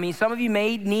know. I mean, some of you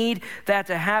may need that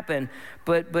to happen,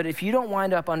 but if you don't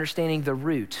wind up understanding the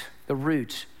root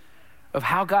of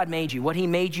how God made you, what he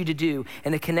made you to do,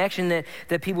 and the connection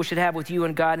that people should have with you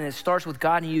and God, and it starts with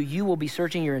God and you will be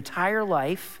searching your entire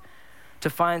life to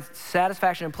find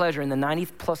satisfaction and pleasure in the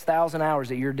 90,000+ hours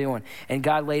that you're doing. And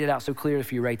God laid it out so clearly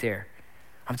for you right there.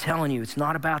 I'm telling you, it's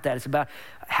not about that. It's about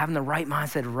having the right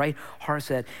mindset, the right heart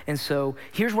set. And so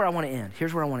here's where I want to end.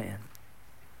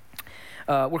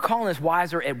 We're calling this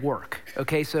Wiser at Work.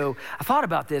 Okay, so I thought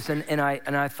about this and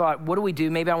I thought, what do we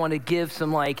do? Maybe I want to give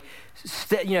some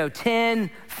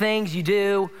 10 things you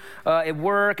do at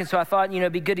work. And so I thought,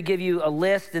 it'd be good to give you a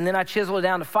list. And then I chiseled it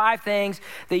down to 5 things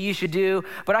that you should do.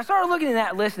 But I started looking at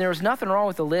that list, and there was nothing wrong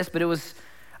with the list, but it was,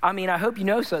 I hope you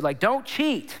know, so don't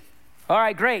cheat. All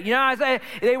right, great.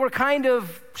 They were kind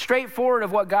of straightforward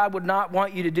of what God would not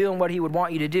want you to do and what he would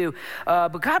want you to do.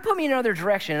 But God put me in another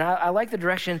direction, and I like the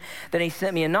direction that he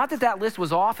sent me. And not that list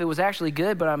was off. It was actually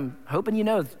good, but I'm hoping you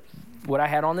know what I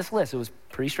had on this list. It was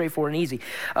pretty straightforward and easy.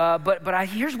 But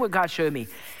here's what God showed me.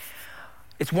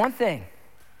 It's one thing.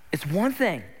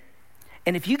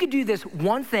 And if you could do this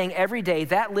one thing every day,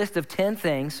 that list of 10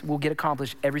 things will get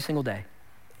accomplished every single day.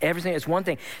 Everything is one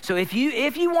thing. So if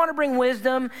you want to bring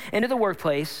wisdom into the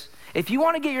workplace, if you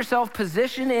want to get yourself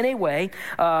positioned in a way,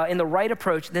 in the right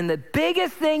approach, then the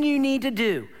biggest thing you need to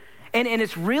do, and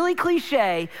it's really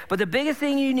cliche, but the biggest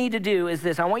thing you need to do is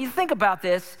this. I want you to think about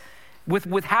this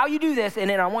with how you do this, and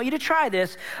then I want you to try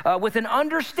this with an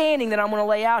understanding that I'm going to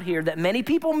lay out here that many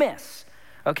people miss.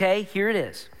 Okay, here it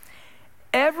is.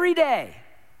 Every day,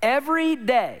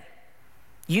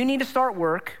 you need to start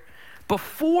work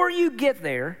before you get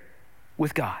there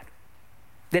with God.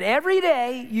 That every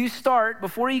day you start,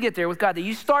 before you get there with God, that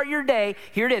you start your day,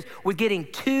 here it is, with getting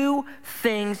 2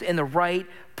 things in the right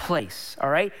place, all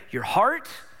right? Your heart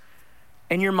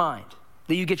and your mind.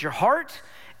 That you get your heart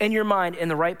and your mind in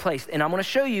the right place. And I'm gonna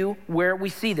show you where we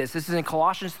see this. This is in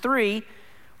Colossians 3,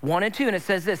 1 and 2, and it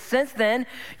says this: since then,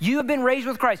 you have been raised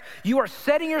with Christ. You are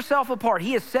setting yourself apart.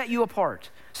 He has set you apart.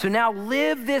 So now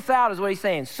live this out, is what he's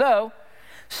saying. So,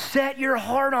 set your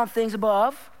heart on things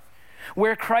above,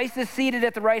 where Christ is seated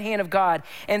at the right hand of God,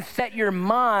 and set your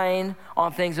mind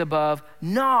on things above,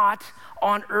 not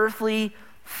on earthly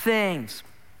things.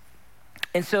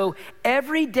 And so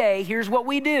every day, here's what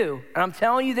we do. And I'm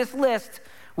telling you, this list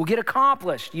will get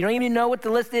accomplished. You don't even know what the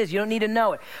list is. You don't need to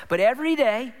know it. But every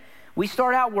day, we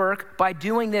start out work by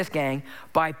doing this, gang,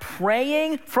 by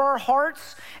praying for our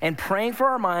hearts and praying for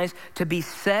our minds to be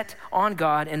set on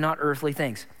God and not earthly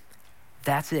things.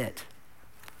 That's it.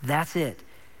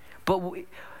 But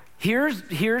here's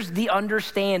the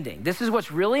understanding. This is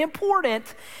what's really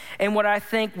important and what I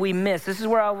think we miss. This is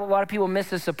where a lot of people miss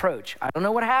this approach. I don't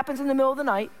know what happens in the middle of the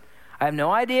night. I have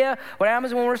no idea what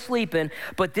happens when we're sleeping,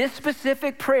 but this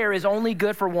specific prayer is only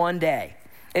good for one day.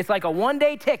 It's like a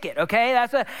one-day ticket, okay? I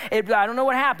don't know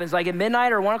what happens. Like at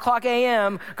midnight or 1 o'clock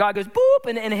a.m., God goes boop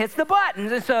and hits the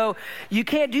buttons. And so you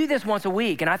can't do this once a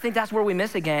week. And I think that's where we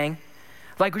miss it, gang.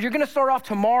 Like you're gonna start off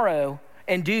tomorrow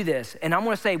and do this. And I'm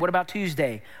gonna say, what about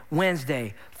Tuesday,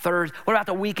 Wednesday, Thursday? What about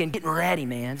the weekend? Getting ready,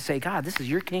 man. Say, God, this is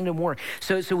your kingdom work.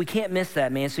 So we can't miss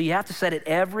that, man. So you have to set it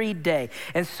every day.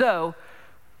 And so,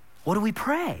 what do we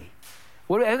pray?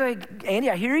 Andy,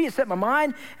 I hear you, set my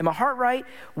mind and my heart right.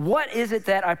 What is it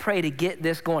that I pray to get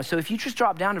this going? So if you just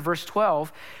drop down to verse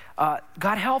 12,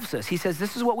 God helps us. He says,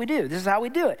 this is what we do. This is how we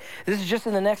do it. This is just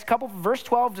in the next couple, verse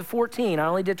 12 to 14. I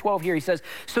only did 12 here. He says,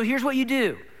 so here's what you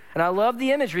do. And I love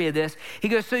the imagery of this. He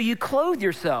goes, so you clothe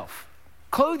yourself.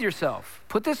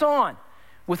 Put this on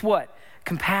with what?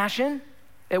 Compassion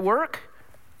at work,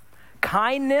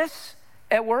 kindness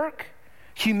at work,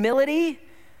 humility,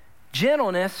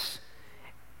 gentleness,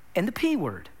 and the P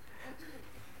word.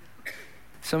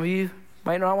 Some of you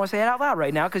might not want to say it out loud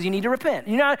right now because you need to repent.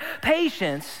 You know,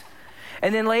 patience.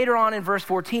 And then later on in verse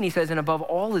 14, he says, and above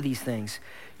all of these things,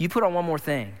 you put on one more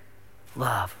thing,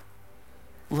 love.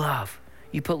 Love.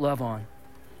 You put love on.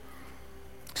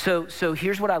 So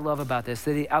here's what I love about this.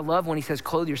 I love when he says,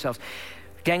 clothe yourselves.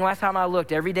 Gang, last time I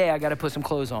looked, every day I got to put some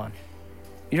clothes on.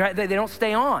 You're right, they don't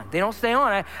stay on. They don't stay on.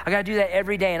 I got to do that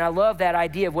every day. And I love that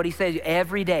idea of what he says,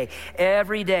 every day.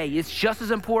 Every day. It's just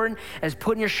as important as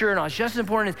putting your shirt on. It's just as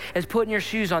important as putting your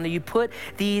shoes on, that you put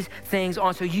these things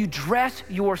on. So you dress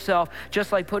yourself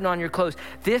just like putting on your clothes.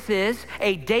 This is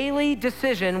a daily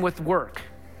decision with work.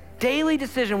 Daily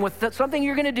decision with something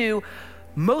you're going to do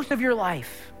most of your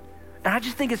life. And I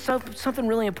just think it's something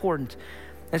really important.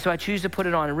 And so I choose to put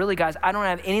it on. And really, guys, I don't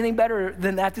have anything better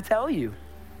than that to tell you.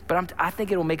 But I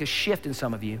think it'll make a shift in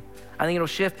some of you. I think it'll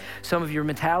shift some of your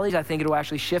mentalities. I think it'll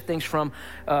actually shift things from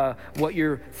what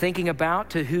you're thinking about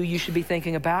to who you should be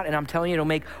thinking about. And I'm telling you, it'll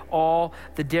make all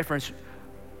the difference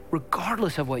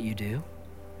regardless of what you do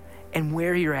and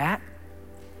where you're at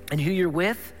and who you're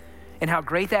with and how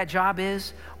great that job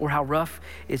is or how rough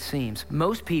it seems.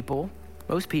 Most people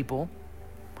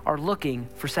are looking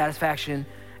for satisfaction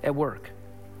at work.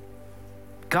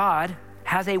 God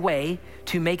has a way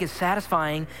to make it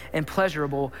satisfying and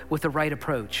pleasurable with the right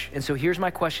approach. And so here's my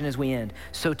question as we end.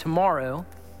 So tomorrow,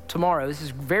 this is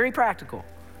very practical.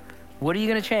 What are you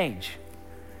going to change?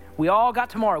 We all got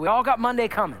tomorrow. We all got Monday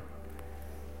coming.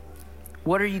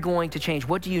 What are you going to change?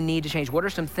 What do you need to change? What are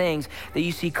some things that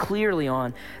you see clearly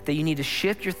on that you need to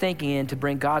shift your thinking in to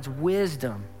bring God's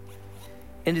wisdom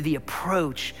into the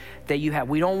approach that you have?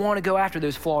 We don't want to go after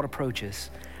those flawed approaches.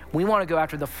 We want to go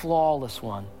after the flawless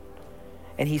one.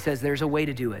 And he says there's a way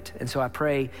to do it. And so I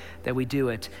pray that we do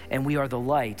it, and we are the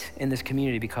light in this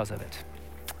community because of it.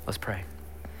 Let's pray.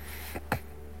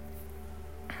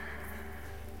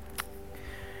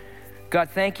 God,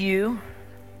 thank you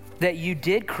that you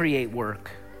did create work,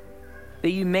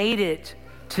 that you made it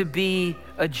to be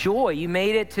a joy. You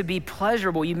made it to be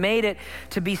pleasurable. You made it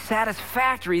to be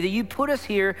satisfactory, that you put us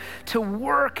here to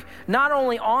work not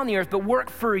only on the earth, but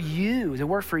work for you, to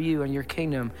work for you and your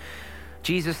kingdom.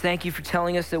 Jesus, thank you for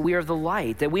telling us that we are the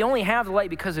light, that we only have the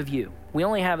light because of you. We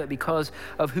only have it because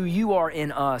of who you are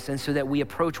in us, and so that we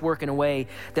approach work in a way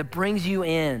that brings you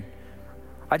in.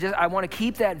 I want to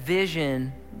keep that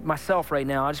vision myself right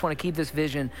now. I just want to keep this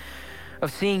vision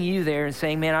of seeing you there and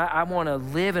saying, man, I want to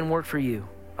live and work for you.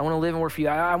 I want to live and work for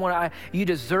you. You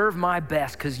deserve my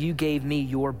best because you gave me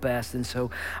your best, and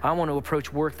so I want to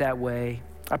approach work that way.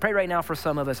 I pray right now for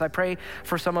some of us. I pray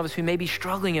for some of us who may be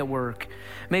struggling at work,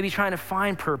 maybe trying to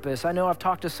find purpose. I know I've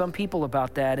talked to some people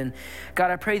about that. And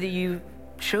God, I pray that you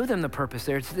show them the purpose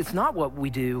there. It's not what we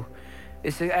do.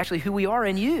 It's actually who we are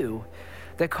in you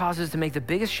that causes to make the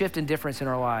biggest shift and difference in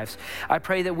our lives. I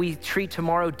pray that we treat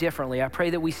tomorrow differently. I pray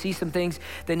that we see some things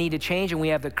that need to change, and we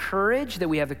have the courage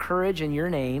in your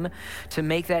name to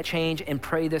make that change and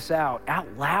pray this out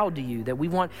loud to you, that we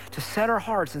want to set our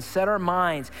hearts and set our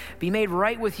minds, be made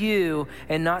right with you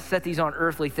and not set these on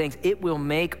earthly things. It will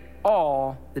make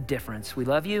all the difference. We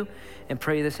love you and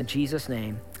pray this in Jesus'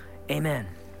 name. Amen.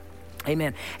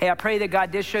 Amen. Hey, I pray that God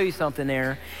did show you something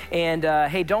there. And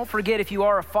hey, don't forget, if you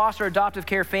are a foster adoptive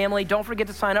care family, don't forget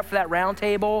to sign up for that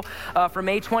roundtable for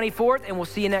May 24th, and we'll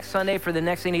see you next Sunday for the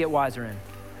next thing to get wiser in.